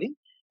evolving.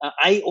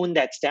 I own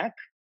that stack.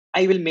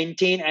 I will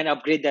maintain and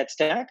upgrade that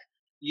stack.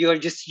 You're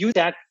just use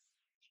that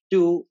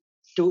to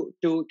sort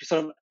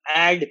of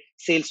add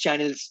sales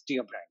channels to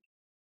your brand.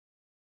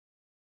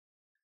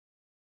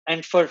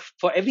 And for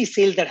every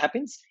sale that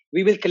happens,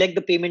 we will collect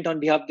the payment on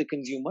behalf of the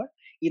consumer,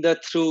 either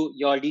through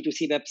your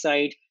D2C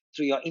website,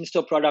 through your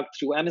in-store product,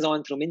 through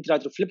Amazon, through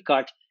Myntra, through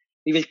Flipkart.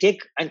 We will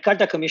take and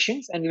cut our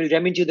commissions, and we will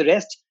remit you the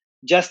rest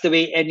just the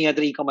way any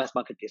other e-commerce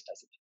marketplace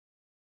does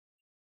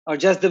it, or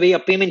just the way a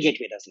payment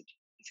gateway does it,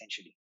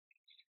 essentially.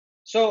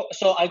 So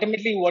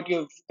ultimately, what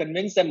you've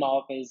convinced them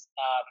of is,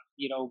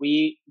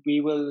 we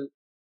will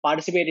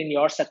participate in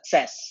your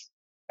success,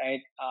 right?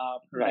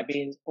 Right. That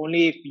means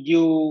only if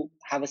you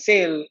have a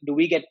sale do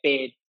we get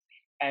paid,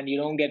 and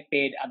you don't get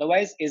paid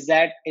otherwise. Is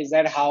that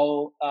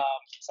how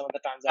some of the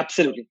transactions?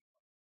 Absolutely.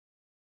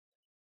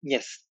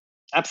 Yes,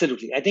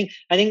 absolutely. I think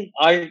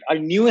our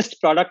newest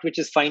product, which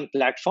is Find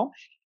platform,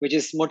 which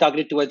is more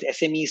targeted towards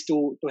SMEs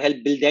to help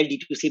build their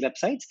D2C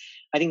websites.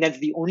 I think that's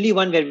the only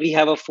one where we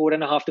have a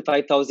 4,500 to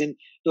 5,000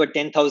 to a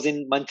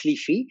 10,000 monthly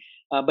fee.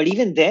 But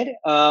even there,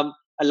 a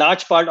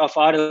large part of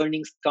our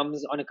earnings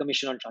comes on a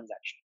commission on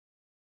transaction.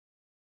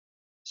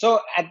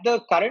 So at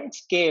the current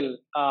scale,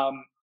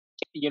 on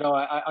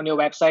your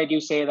website, you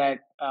say that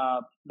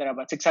there are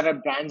about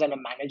 600 brands under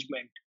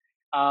management.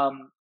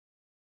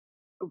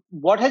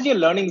 What has your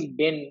learnings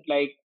been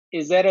like?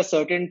 Is there a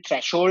certain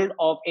threshold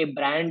of a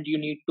brand you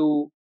need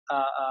to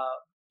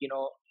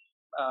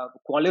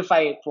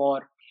qualify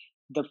for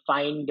the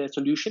Find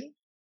solution?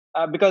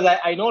 because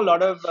I know a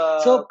lot of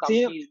So,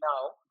 companies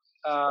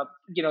now.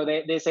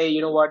 They say,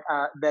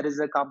 there's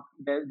a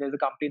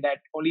company that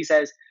only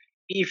says,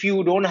 if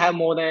you don't have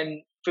more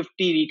than 50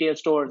 retail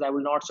stores, I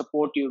will not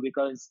support you,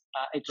 because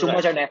it's too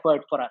much an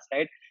effort for us,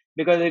 right?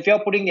 Because if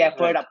you're putting the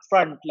effort up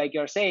front, like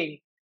you're saying,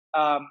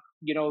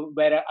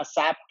 where a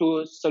SAP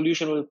to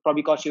solution will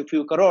probably cost you a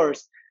few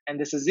crores, and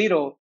this is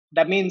zero,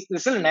 that means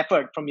there's still an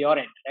effort from your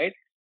end, right?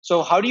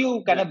 So how do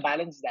you kind of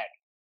balance that?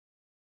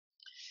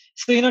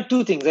 So,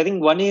 two things. I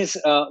think one is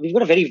we've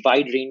got a very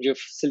wide range of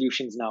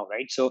solutions now,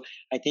 right? So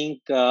I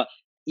think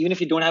even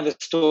if you don't have a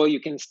store, you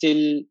can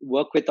still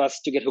work with us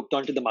to get hooked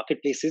onto the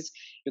marketplaces.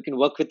 You can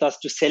work with us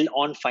to sell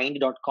on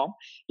find.com.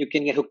 You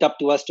can get hooked up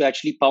to us to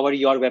actually power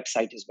your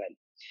website as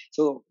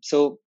well.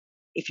 So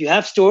if you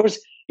have stores,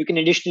 you can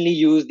additionally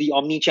use the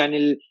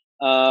omni-channel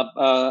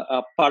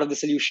part of the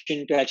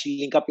solution to actually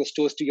link up your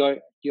stores to your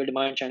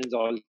demand channels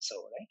also,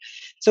 right?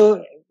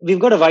 So we've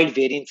got a wide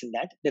variance in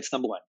that. That's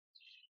number one.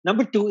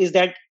 Number two is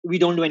that we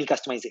don't do any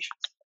customizations.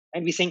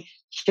 And we're saying,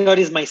 here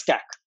is my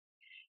stack.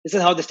 This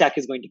is how the stack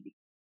is going to be.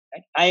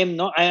 Right? I am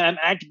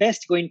at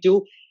best going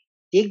to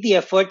take the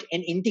effort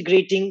in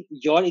integrating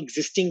your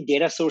existing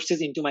data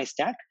sources into my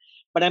stack,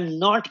 but I'm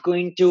not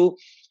going to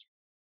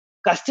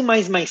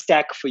customize my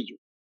stack for you.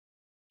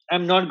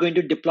 I'm not going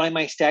to deploy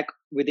my stack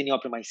within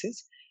your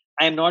premises.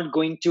 I'm not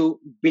going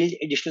to build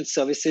additional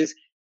services.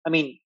 I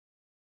mean,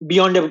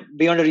 beyond a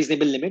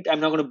reasonable limit, I'm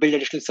not going to build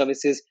additional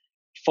services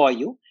for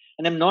you.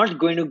 And I'm not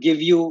going to give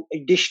you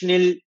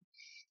additional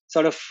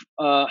sort of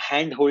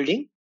hand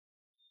holding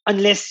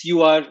unless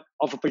you are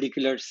of a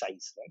particular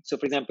size, right? So,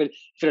 for example,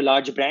 if you're a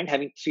large brand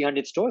having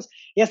 300 stores,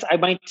 yes, I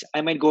might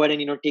go ahead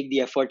and take the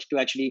effort to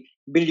actually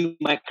build you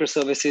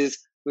microservices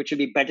which will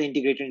be better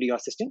integrated into your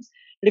systems.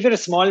 But if you're a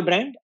small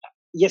brand,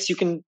 yes, you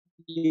can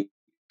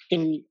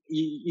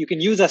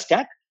use a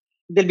stack.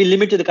 There'll be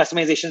limit to the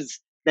customizations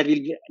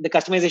the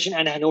customization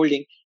and hand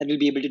holding that we'll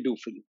be able to do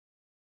for you.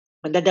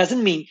 And that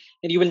doesn't mean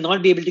that you will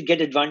not be able to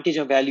get advantage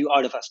or value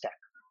out of our stack.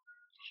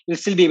 You'll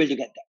still be able to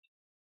get that.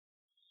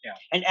 Yeah.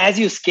 And as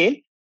you scale,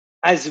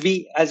 as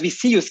we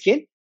see you scale,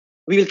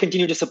 we will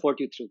continue to support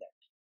you through that.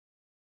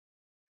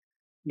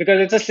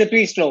 Because it's a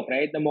slippery slope,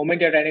 right? The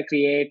moment you're trying to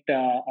create,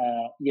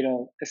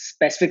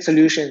 specific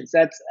solutions,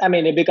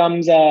 it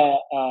becomes a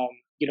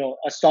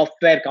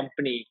software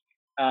company,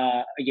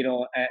 an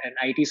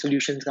IT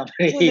solutions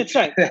company. Yeah, that's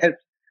right.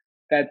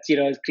 That's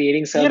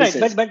creating services.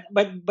 You're right,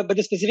 but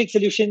the specific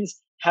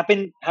solutions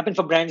happen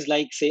for brands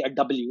like, say, a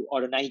W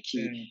or a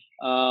Nike,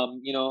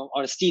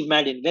 or a Steve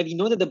Madden, where we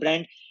know that the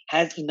brand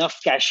has enough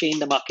cachet in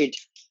the market,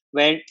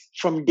 where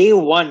from day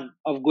one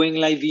of going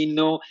live, we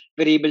know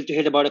we're able to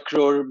hit about 1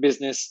 crore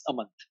business a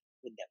month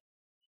with them.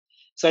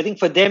 So I think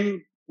for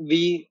them,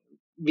 we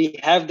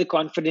have the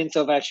confidence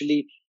of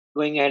actually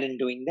going ahead and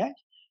doing that.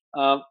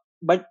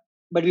 But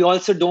we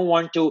also don't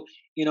want to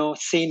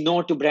say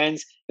no to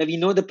brands where we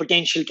know the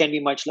potential can be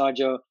much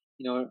larger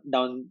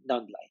down the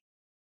line.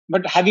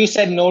 But have you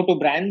said no to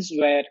brands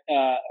where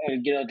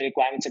the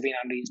requirements have been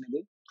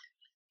unreasonable?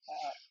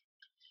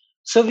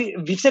 So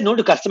we've said no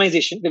to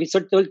customization. We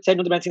said no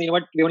to brands saying,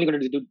 we're only going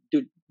to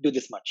do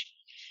this much.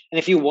 And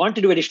if you want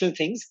to do additional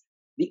things,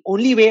 the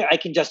only way I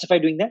can justify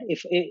doing that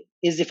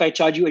is if I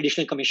charge you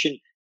additional commission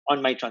on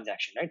my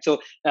transaction, right?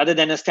 So rather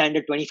than a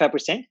standard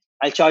 25%,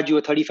 I'll charge you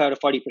a 35 or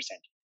 40%.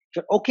 If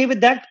you're okay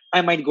with that,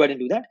 I might go ahead and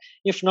do that.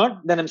 If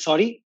not, then I'm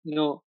sorry.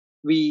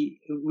 We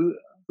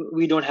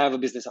don't have a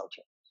business out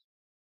here.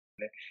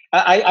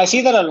 I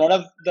see that a lot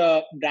of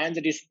the brands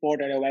that you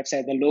support on your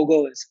website, the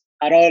logos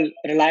are all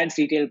Reliance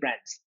retail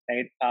brands,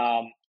 right?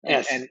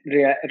 Yes. And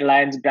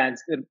Reliance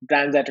brands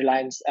that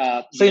Reliance.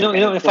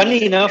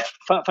 Funny enough,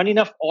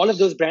 all of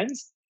those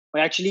brands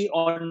were actually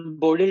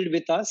onboarded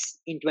with us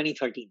in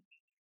 2013.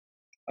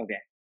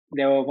 Okay,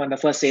 they were one of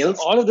the first sales.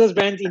 So all of those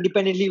brands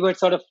independently were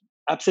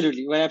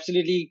absolutely.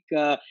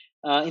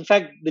 In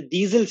fact, the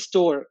Diesel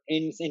store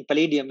in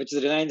Palladium, which is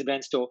a Reliance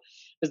brand store,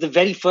 was the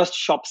very first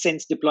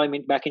ShopSense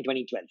deployment back in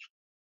 2012.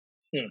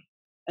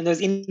 And there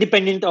was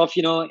independent of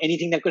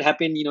anything that could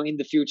happen in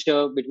the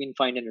future between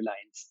Fynd and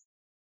Reliance.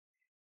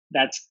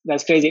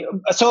 That's crazy.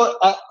 So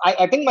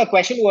I think my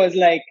question was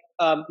like,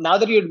 now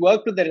that you had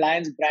worked with the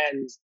Reliance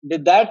brands,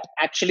 did that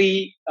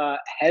actually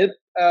help,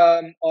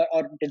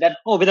 or did that?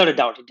 Oh, without a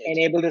doubt, it did.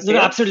 Enable the sales?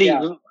 No,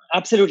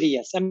 absolutely,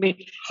 yes. I mean,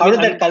 how did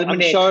that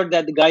culminate? I'm sure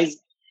that the guys.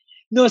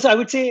 No, so I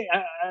would say,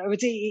 I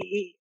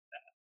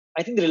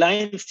think the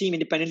Reliance team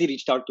independently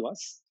reached out to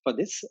us for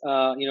this,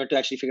 to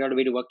actually figure out a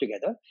way to work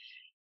together.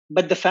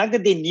 But the fact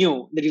that they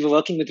knew that we were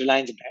working with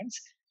Reliance brands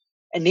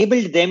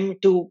enabled them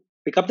to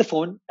pick up the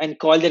phone and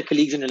call their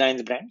colleagues in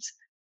Reliance brands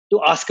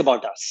to ask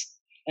about us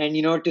and,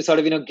 to sort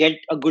of, get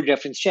a good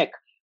reference check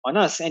on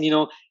us. And,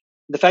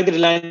 the fact that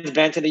Reliance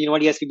brands said,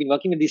 yes, we've been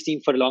working with this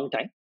team for a long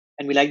time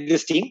and we like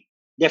this team,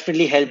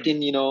 definitely helped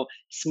in,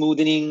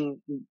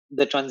 smoothing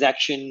the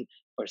transaction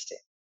per se.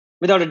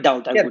 Without a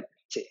doubt, I would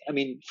say. I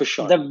mean, for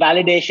sure. The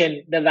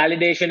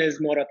validation is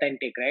more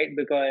authentic, right?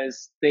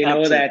 Because they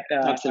know that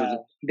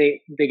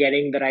they're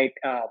getting the right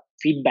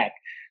feedback.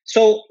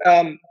 So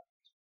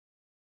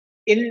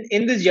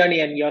in this journey,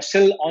 and you're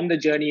still on the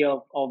journey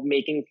of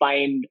making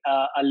Find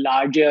a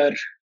larger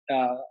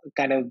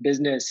kind of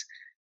business.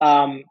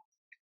 Um,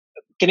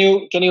 can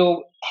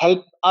you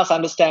help us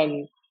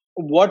understand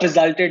what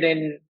resulted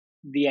in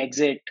the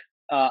exit,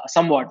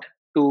 somewhat,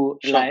 to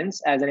Sure.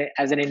 Reliance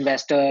as an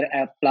investor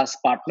plus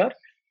partner,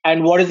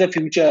 and what is the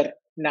future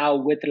now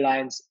with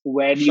Reliance?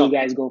 Where do you Sure.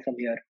 guys go from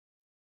here?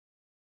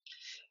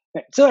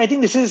 Right. So I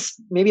think this is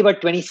maybe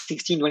about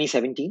 2016,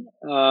 2017,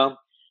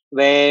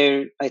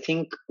 where I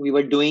think we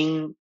were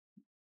doing,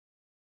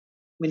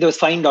 there was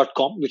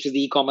Find.com, which is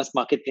the e-commerce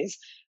marketplace.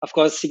 Of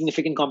course,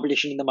 significant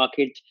competition in the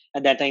market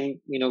at that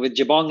time, with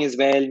Jabong as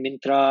well,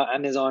 Myntra,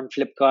 Amazon,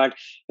 Flipkart,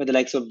 the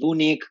likes of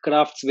Vunic,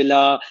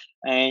 Craftsvilla,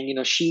 and,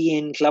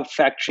 Shein, Club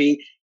Factory,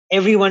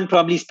 everyone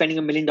probably spending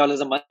 $1 million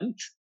a month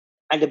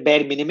at a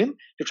bare minimum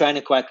to try and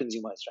acquire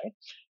consumers, right?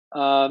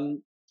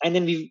 And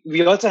then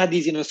we also had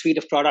these suite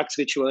of products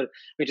which are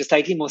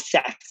slightly more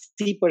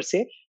SaaSy per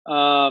se,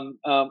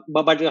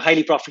 but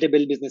highly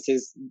profitable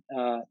businesses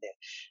there.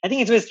 I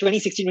think it was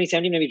 2016,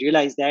 2017 when we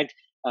realized that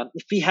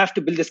if we have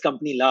to build this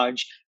company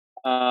large,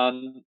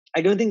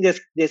 I don't think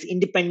there's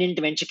independent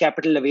venture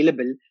capital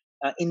available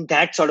in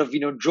that sort of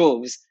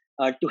droves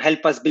to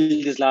help us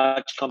build this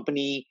large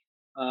company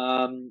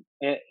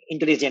in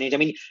today's day and age. I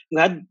mean, you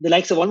had the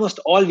likes of almost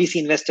all VC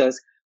investors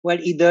who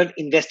had either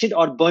invested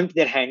or burnt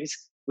their hands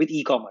with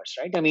e-commerce,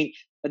 right? I mean,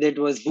 whether it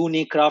was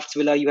Boone,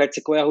 Craftsvilla, you had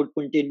Sequoia who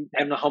put in,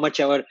 I don't know how much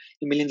ever,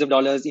 millions of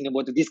dollars in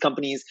both of these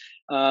companies.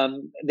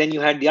 Then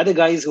you had the other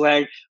guys who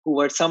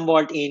were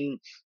somewhat in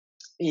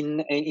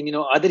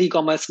other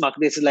e-commerce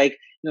marketplaces, like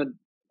the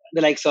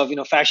likes of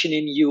Fashion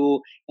in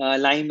You,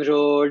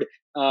 LimeRoad,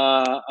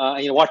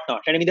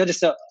 whatnot. And I mean, there was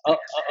just a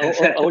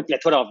whole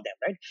plethora of them,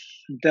 right?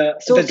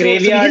 The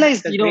graveyard, we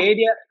realized,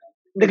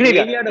 the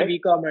graveyard of right?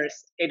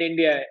 e-commerce in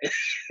India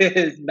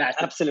is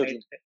massive.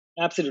 Absolutely, right?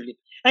 absolutely,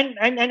 and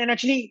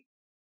actually,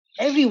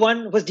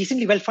 everyone was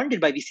decently well funded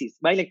by VCs,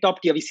 by like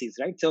top tier VCs,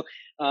 right? So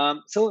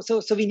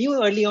we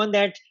knew early on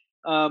that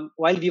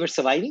while we were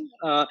surviving,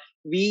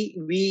 we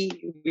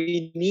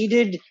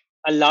needed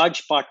a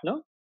large partner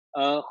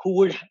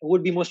who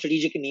would be more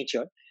strategic in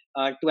nature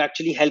to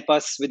actually help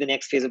us with the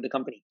next phase of the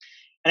company.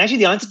 And actually,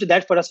 the answer to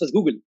that for us was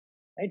Google,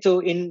 right? So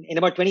in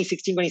about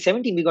 2016,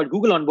 2017, we got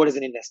Google on board as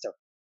an investor.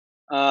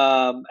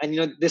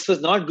 And this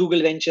was not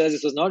Google Ventures,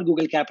 this was not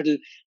Google Capital,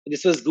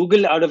 this was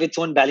Google out of its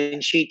own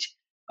balance sheet.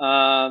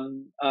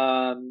 And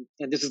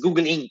this is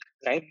Google Inc.,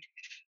 right?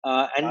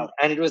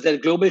 And it was their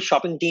global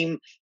shopping team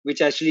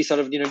which actually sort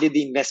of did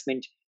the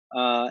investment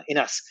in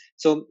us.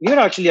 So we were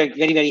actually like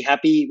very, very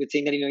happy with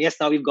saying that yes,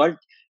 now we've got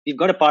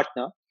a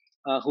partner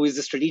who is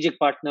a strategic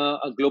partner,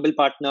 a global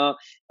partner,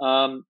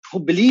 who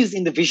believes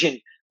in the vision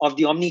of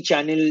the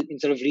omni-channel in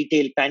sort of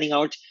retail panning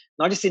out,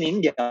 not just in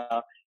India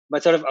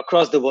but sort of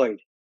across the world,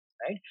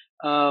 right?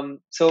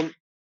 So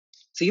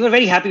you were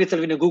very happy with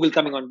sort of Google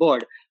coming on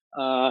board,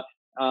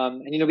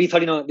 and we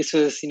thought this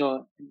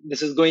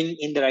was going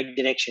in the right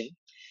direction.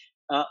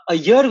 A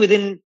year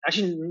within,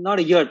 actually not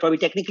a year, probably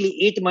technically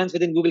 8 months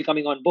within Google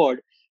coming on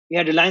board, we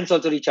had Reliance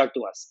also reach out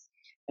to us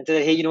and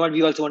said, hey, you know what,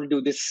 we also want to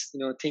do this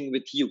thing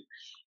with you.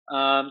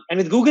 And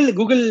with Google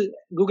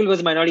was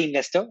a minority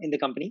investor in the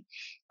company.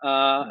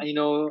 And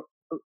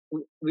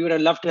we would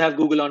have loved to have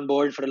Google on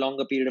board for a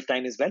longer period of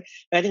time as well.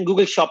 And I think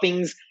Google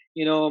Shopping's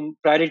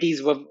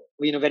priorities were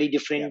very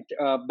different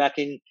back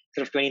in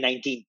sort of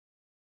 2019.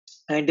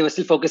 And they were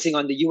still focusing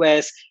on the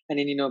US and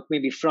then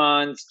maybe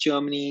France,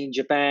 Germany,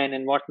 Japan,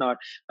 and whatnot.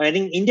 But I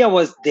think India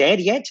was there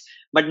yet,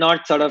 but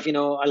not sort of a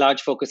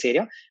large focus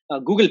area.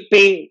 Google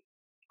Pay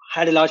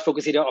had a large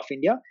focus area of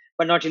India,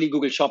 but not really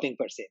Google Shopping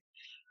per se.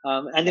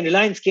 And then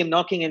Reliance came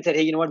knocking and said,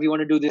 hey, you know what, we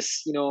want to do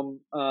this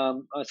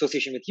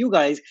association with you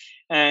guys,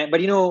 but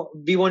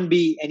we won't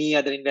be any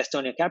other investor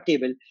on your cap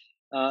table.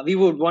 We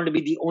would want to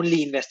be the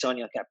only investor on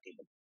your cap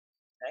table,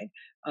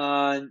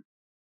 right?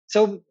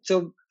 So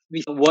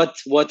we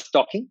worth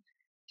talking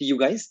to you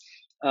guys,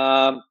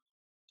 and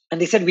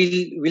they said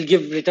we'll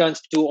give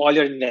returns to all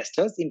your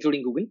investors,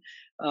 including Google,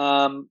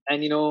 and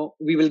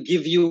we will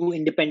give you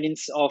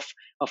independence of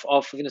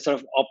sort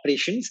of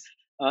operations,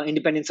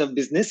 independence of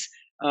business,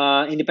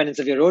 independence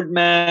of your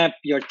roadmap,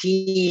 your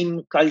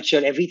team,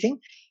 culture, everything,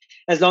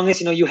 as long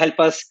as you help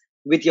us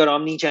with your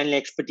omni-channel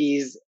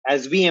expertise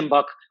as we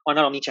embark on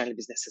our omni-channel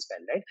business as well,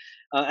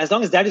 right? As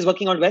long as that is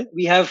working out well,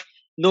 we have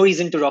no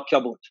reason to rock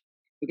your boat.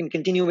 You can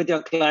continue with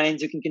your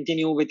clients, you can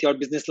continue with your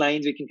business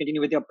lines, we can continue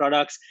with your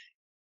products.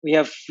 We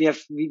have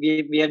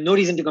no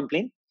reason to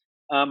complain.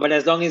 But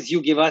as long as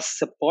you give us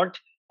support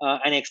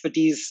and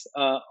expertise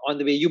on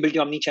the way you build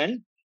your omni-channel,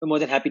 we're more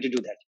than happy to do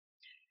that.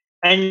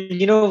 And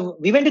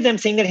we went to them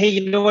saying that, hey,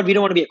 you know what, we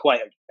don't want to be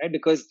acquired, right?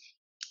 Because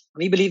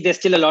we believe there's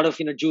still a lot of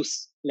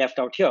juice left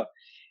out here.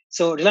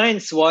 So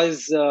Reliance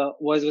was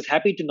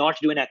happy to not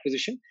do an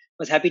acquisition,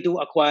 was happy to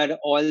acquire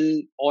all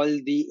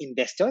the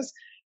investors,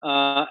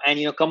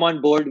 and come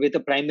on board with a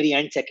primary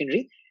and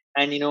secondary,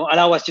 and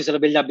allow us to sort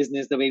of build our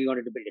business the way we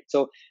wanted to build it.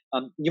 So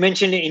you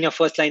mentioned in your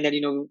first line that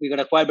we got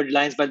acquired by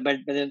Reliance, but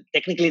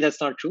technically that's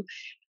not true.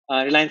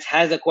 Reliance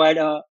has acquired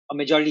a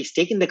majority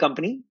stake in the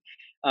company,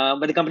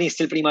 but the company is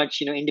still pretty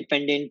much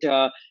independent,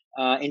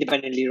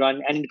 independently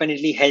run and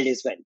independently held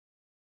as well.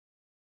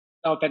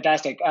 Oh,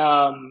 fantastic.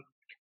 I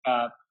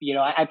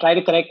tried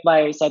to correct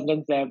my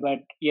sentence there, but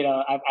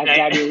I'm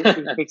glad you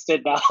fixed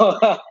it now.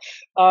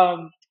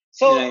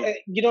 Right.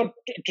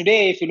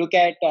 Today, if you look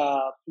at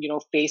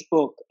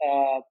Facebook,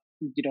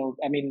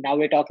 I mean, now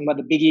we're talking about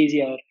the biggies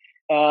here.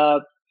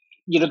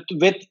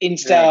 With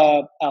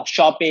Insta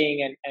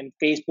shopping and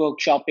Facebook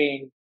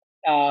shopping,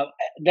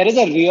 there is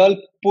a real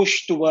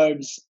push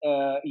towards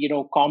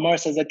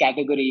commerce as a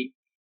category.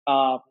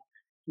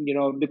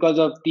 Because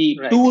of the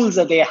tools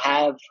that they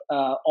have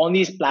on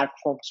these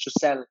platforms to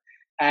sell,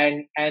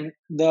 and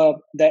the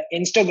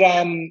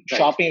Instagram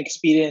shopping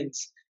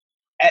experience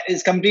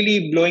is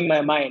completely blowing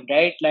my mind,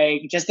 right?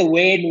 Like just the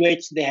way in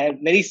which they have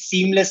very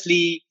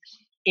seamlessly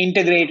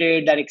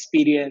integrated that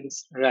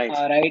experience,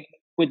 right?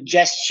 With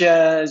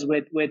gestures,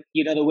 with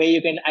the way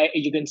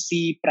you can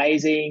see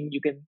pricing,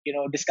 you can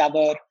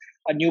discover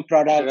a new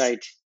product,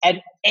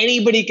 and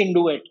anybody can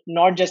do it,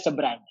 not just a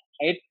brand,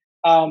 right?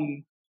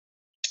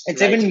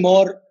 It's even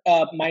more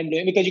mind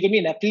blowing because you can be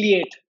an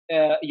affiliate,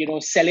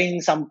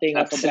 selling something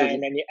of a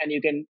brand, and you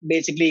can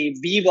basically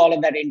weave all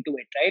of that into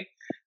it,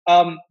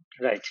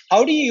 right?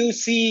 How do you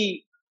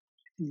see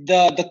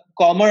the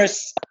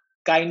commerce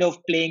kind of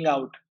playing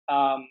out,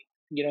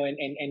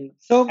 in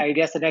I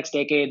guess the next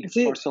decade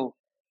or so?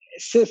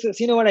 So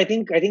you know what, I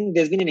think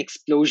there's been an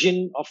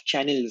explosion of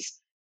channels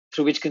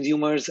through which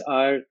consumers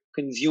are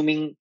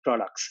consuming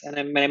products, and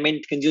I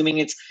meant consuming,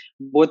 it's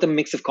both a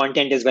mix of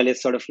content as well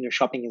as sort of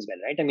shopping as well,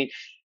 right? I mean,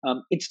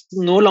 it's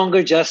no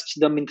longer just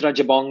the Myntra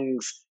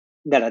Jabongs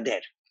that are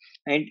there,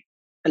 right?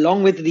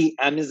 Along with the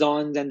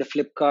Amazons and the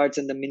Flipkarts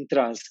and the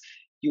Mintras,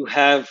 you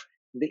have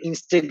the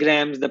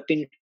Instagrams, the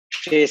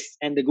Pinterests,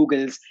 and the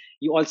Googles.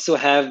 You also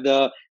have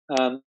the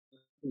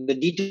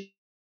D2C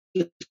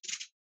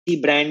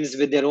brands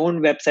with their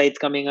own websites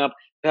coming up.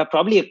 You have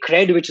probably a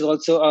Cred, which is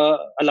also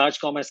a large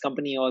commerce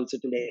company also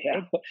today.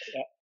 Right?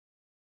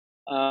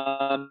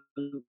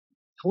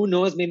 Who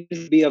knows? Maybe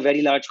it'll be a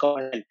very large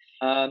commerce.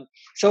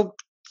 So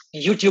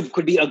YouTube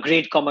could be a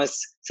great commerce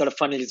sort of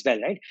funnel as well,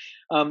 right?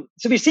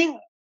 So we're seeing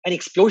an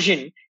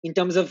explosion in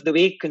terms of the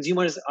way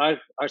consumers are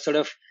sort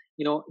of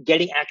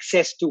getting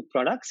access to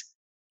products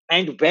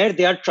and where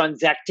they are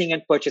transacting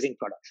and purchasing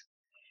products.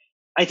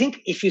 I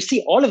think if you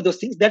see all of those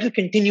things, that will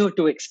continue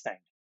to expand.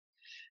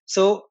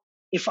 So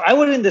if I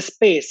were in the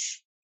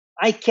space,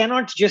 I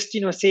cannot just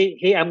say,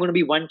 hey, I'm going to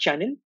be one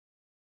channel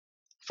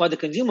for the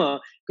consumer,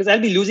 because I'll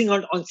be losing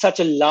out on such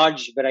a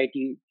large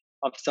variety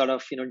of sort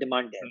of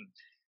demand there.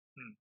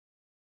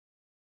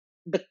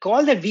 The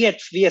call that we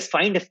as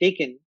Fynd have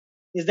taken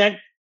is that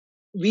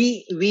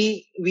we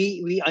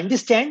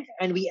understand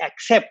and we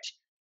accept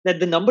that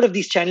the number of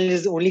these channels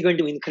is only going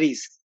to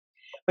increase.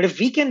 But if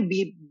we can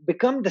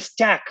become the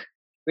stack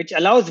which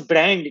allows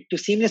brand to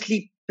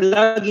seamlessly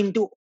plug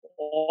into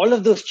all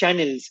of those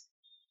channels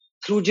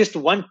through just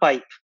one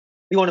pipe,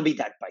 we want to be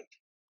that pipe,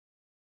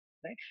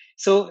 right?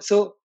 So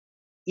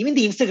even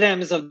the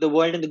Instagrams of the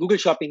world and the Google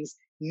shoppings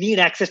need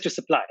access to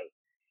supply.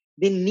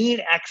 They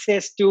need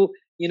access to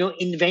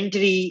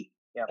inventory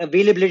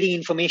availability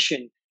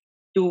information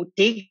to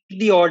take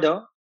the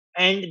order,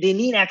 and they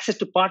need access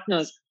to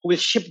partners who will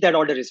ship that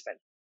order as well,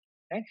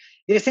 right?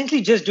 They're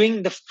essentially just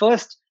doing the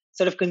first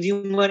sort of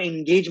consumer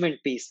engagement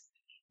piece,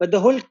 but the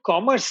whole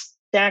commerce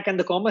stack and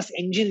the commerce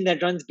engine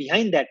that runs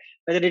behind that,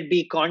 whether it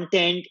be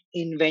content,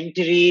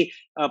 inventory,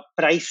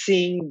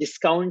 pricing,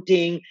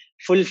 discounting,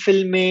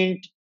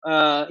 fulfillment,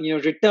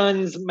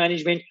 returns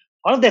management,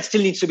 all of that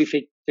still needs to be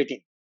fit in.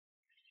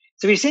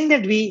 So we're saying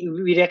that we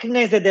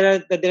recognize that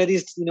there are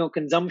these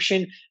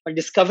consumption or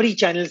discovery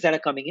channels that are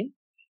coming in,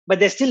 but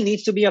there still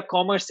needs to be a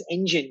commerce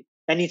engine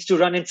that needs to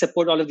run and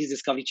support all of these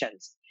discovery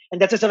channels, and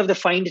that's a sort of the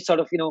Fynd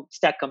sort of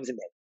stack comes in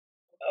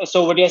there.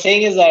 So what you're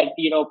saying is that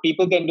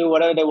people can do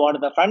whatever they want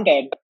at the front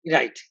end,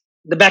 right?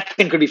 The back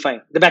end could be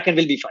fine. The back end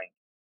will be fine.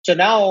 So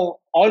now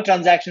all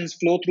transactions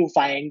flow through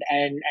Fynd,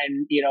 and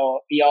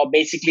you're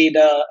basically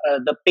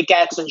the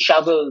pickaxe and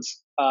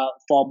shovels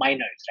for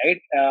miners,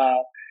 right?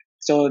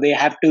 So they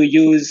have to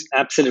use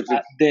absolutely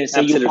this. So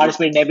you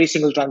participate in every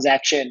single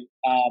transaction,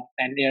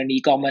 and you're an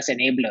e-commerce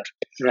enabler,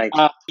 right?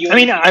 I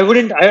mean,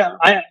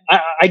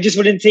 I just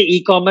wouldn't say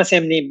e-commerce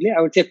enabler.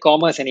 I would say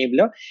commerce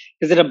enabler,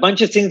 because there are a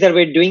bunch of things that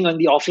we're doing on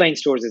the offline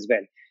stores as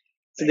well.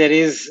 So there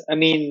is, I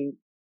mean,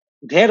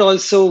 there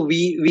also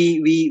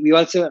we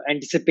also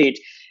anticipate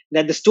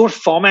that the store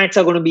formats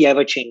are going to be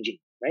ever changing.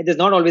 Right? There's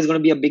not always going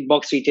to be a big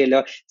box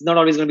retailer. There's not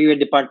always going to be a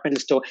departmental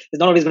store. There's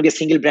not always going to be a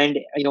single brand,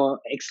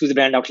 exclusive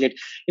brand outlet.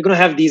 You're going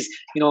to have these,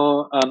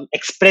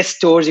 express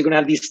stores. You're going to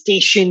have these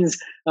stations.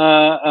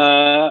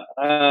 But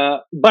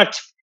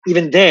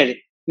even there,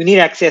 you need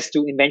access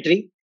to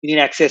inventory. You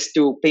need access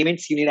to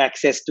payments. You need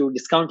access to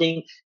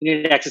discounting. You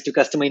need access to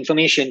customer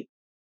information.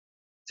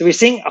 So we're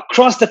saying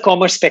across the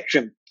commerce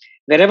spectrum,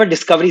 wherever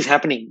discovery is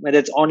happening, whether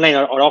it's online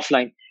or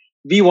offline,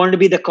 we want to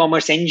be the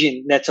commerce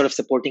engine that's sort of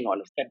supporting all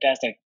of it.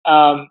 Fantastic.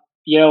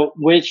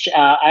 which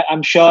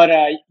I'm sure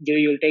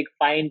you'll take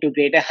Fynd to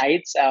greater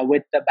heights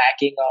with the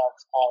backing of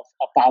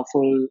a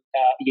powerful,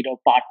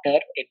 partner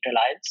in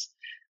Reliance.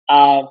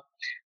 Um,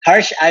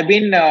 Harsh, I've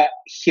been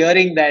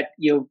hearing that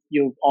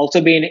you've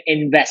also been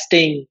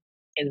investing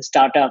in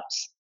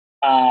startups.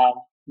 Um,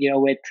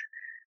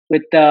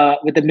 with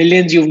the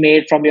millions you've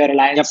made from your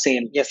Reliance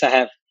sale. Yes, I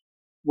have.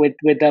 With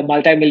the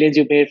multi-millions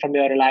you made from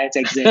your Reliance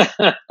exit.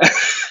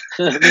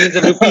 Millions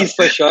of rupees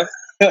for sure.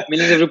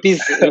 Millions of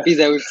rupees,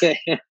 I would say.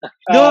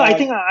 No, I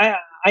think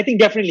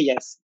definitely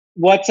yes.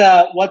 What's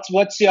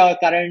your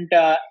current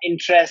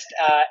interest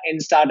in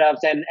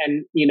startups, and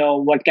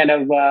what kind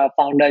of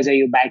founders are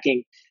you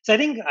backing? So I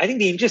think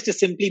the interest is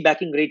simply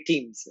backing great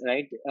teams,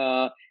 right?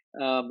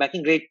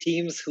 Backing great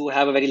teams who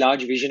have a very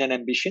large vision and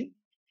ambition,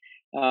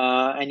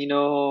 and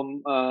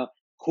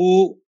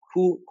who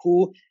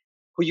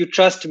you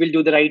trust will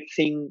do the right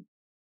thing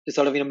to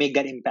sort of make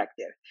that impact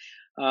there.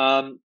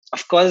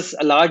 Of course,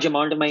 a large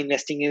amount of my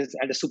investing is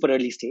at a super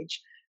early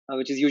stage,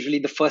 which is usually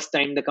the first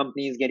time the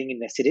company is getting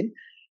invested in.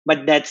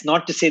 But that's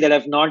not to say that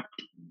I've not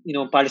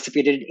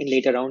participated in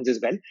later rounds as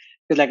well.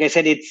 Because like I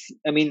said, at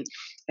the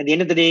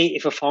end of the day,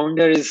 if a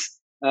founder is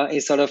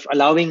sort of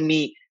allowing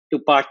me to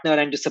partner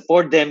and to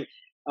support them,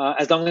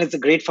 as long as it's a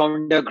great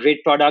founder,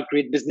 great product,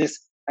 great business,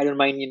 I don't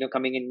mind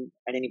coming in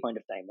at any point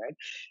of time, right?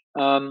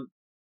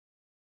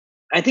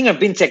 I think I've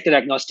been sector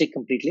agnostic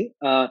completely.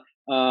 I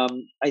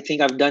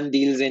think I've done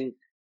deals in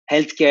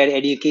healthcare,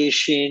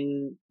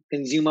 education,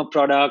 consumer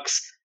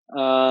products,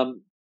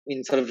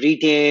 in sort of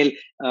retail,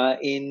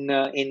 in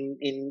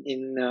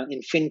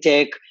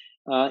fintech,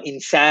 in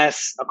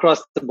SaaS,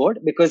 across the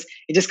board, because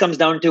it just comes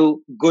down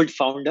to good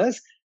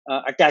founders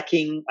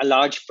attacking a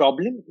large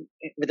problem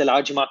with a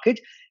large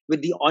market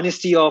with the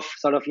honesty of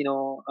sort of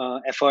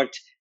effort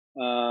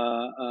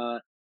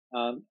and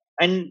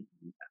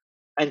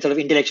sort of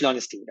intellectual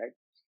honesty, right?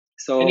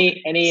 So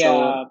any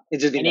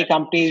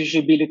companies you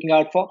should be looking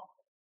out for?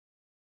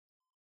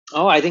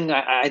 Oh, I think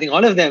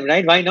all of them,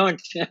 right? Why not?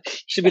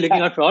 Should be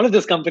looking out for all of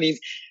those companies.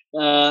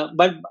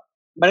 But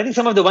I think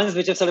some of the ones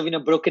which have sort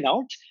of broken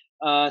out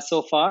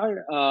so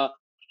far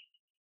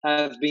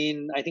have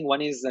been. I think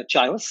one is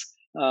Chayos.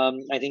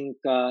 I think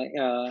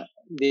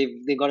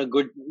they've got a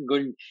good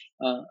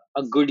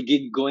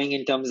gig going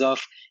in terms of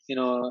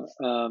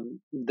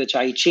the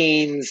chai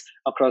chains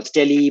across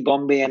Delhi,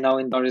 Bombay, and now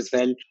Indore as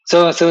well.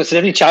 So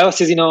definitely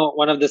Chayos is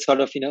one of the sort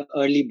of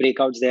early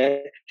breakouts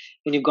there.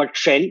 Then you've got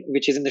Trell,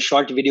 which is in the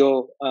short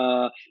video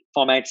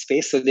format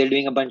space. So they're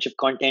doing a bunch of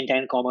content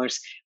and commerce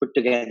put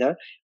together.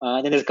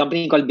 Then there's a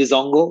company called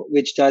Bizongo,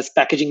 which does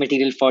packaging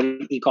material for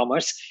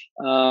e-commerce.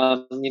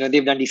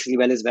 They've done decently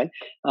well as well.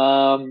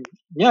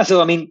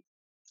 So I mean,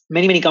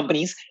 many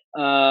companies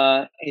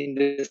in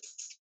this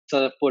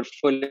sort of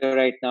portfolio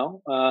right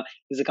now.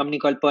 There's a company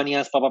called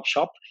Pernia's Pop-Up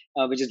Shop,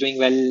 which is doing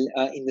well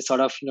in the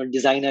sort of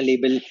designer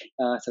label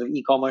sort of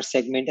e-commerce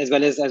segment, as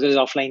well as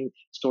offline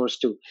stores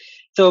too.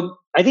 So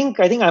I think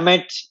I'm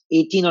at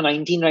 18 or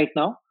 19 right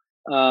now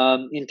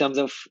in terms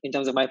of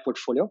my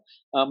portfolio.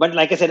 But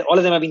like I said, all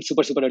of them have been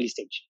super early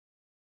stage,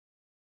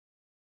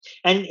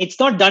 and it's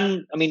not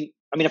done. I mean,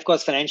 of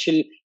course,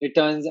 financial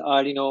returns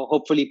are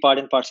hopefully part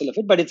and parcel of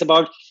it, but it's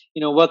about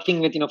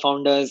working with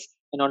founders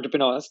and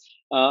entrepreneurs.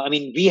 I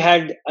mean, we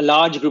had a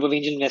large group of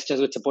angel investors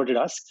who supported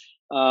us,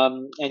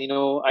 and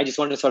I just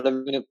want to sort of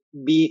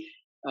be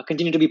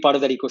continue to be part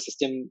of that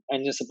ecosystem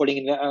and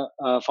supporting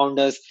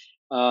founders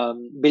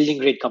building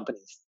great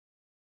companies.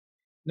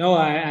 No,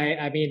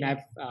 I mean,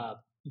 I've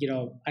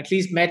at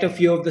least met a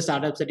few of the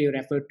startups that you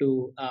referred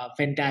to.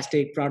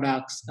 Fantastic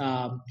products.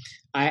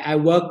 I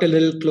worked a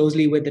little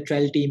closely with the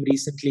Trell team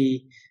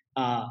recently.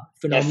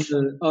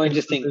 Phenomenal. Yes. Oh,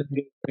 interesting.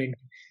 Right.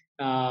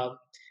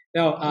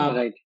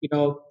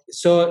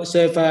 So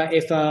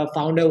if a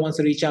founder wants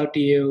to reach out to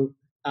you,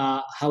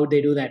 how would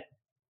they do that,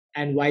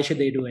 and why should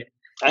they do it?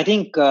 I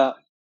think very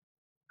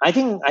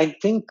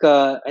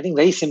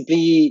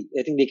simply,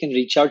 I think they can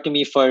reach out to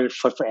me for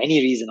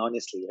any reason,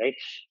 honestly, right?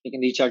 They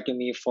can reach out to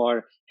me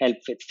for help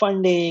with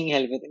funding,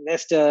 help with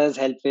investors,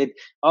 help with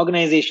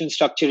organization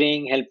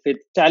structuring, help with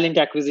talent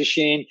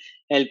acquisition,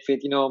 help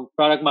with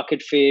product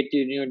market fit.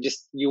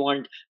 You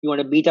want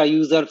a beta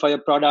user for your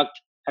product.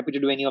 Happy to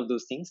do any of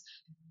those things.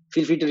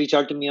 Feel free to reach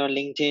out to me on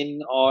LinkedIn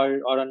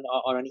or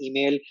on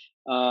email.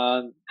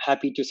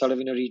 Happy to sort of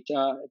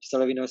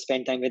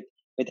spend time with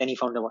any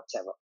founder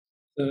whatsoever.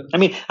 I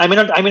mean, I may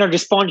not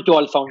respond to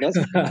all founders,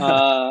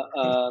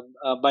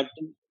 but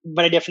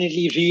I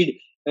definitely read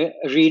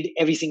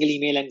every single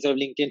email and sort of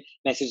LinkedIn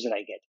message that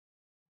I get.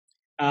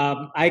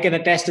 I can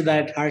attest to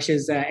that. Harsh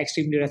is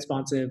extremely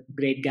responsive,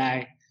 great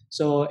guy.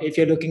 So if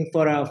you're looking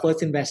for a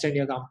first investor in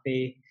your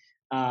company,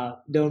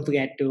 don't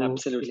forget to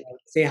absolutely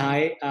say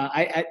hi.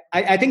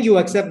 I think you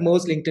accept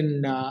most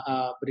LinkedIn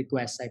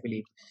requests, I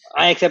believe.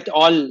 I accept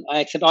all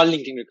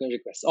LinkedIn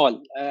requests.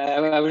 All.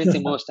 I wouldn't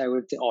say most. I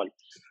would say all.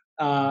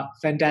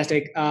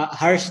 Fantastic.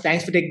 Harsh,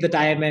 thanks for taking the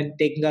time and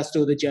taking us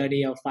through the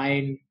journey of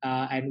Fynd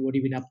and what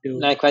you've been up to.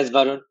 Likewise,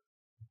 Varun.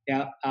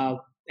 Yeah.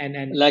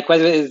 And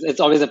likewise, it's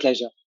always a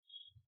pleasure.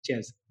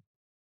 Cheers.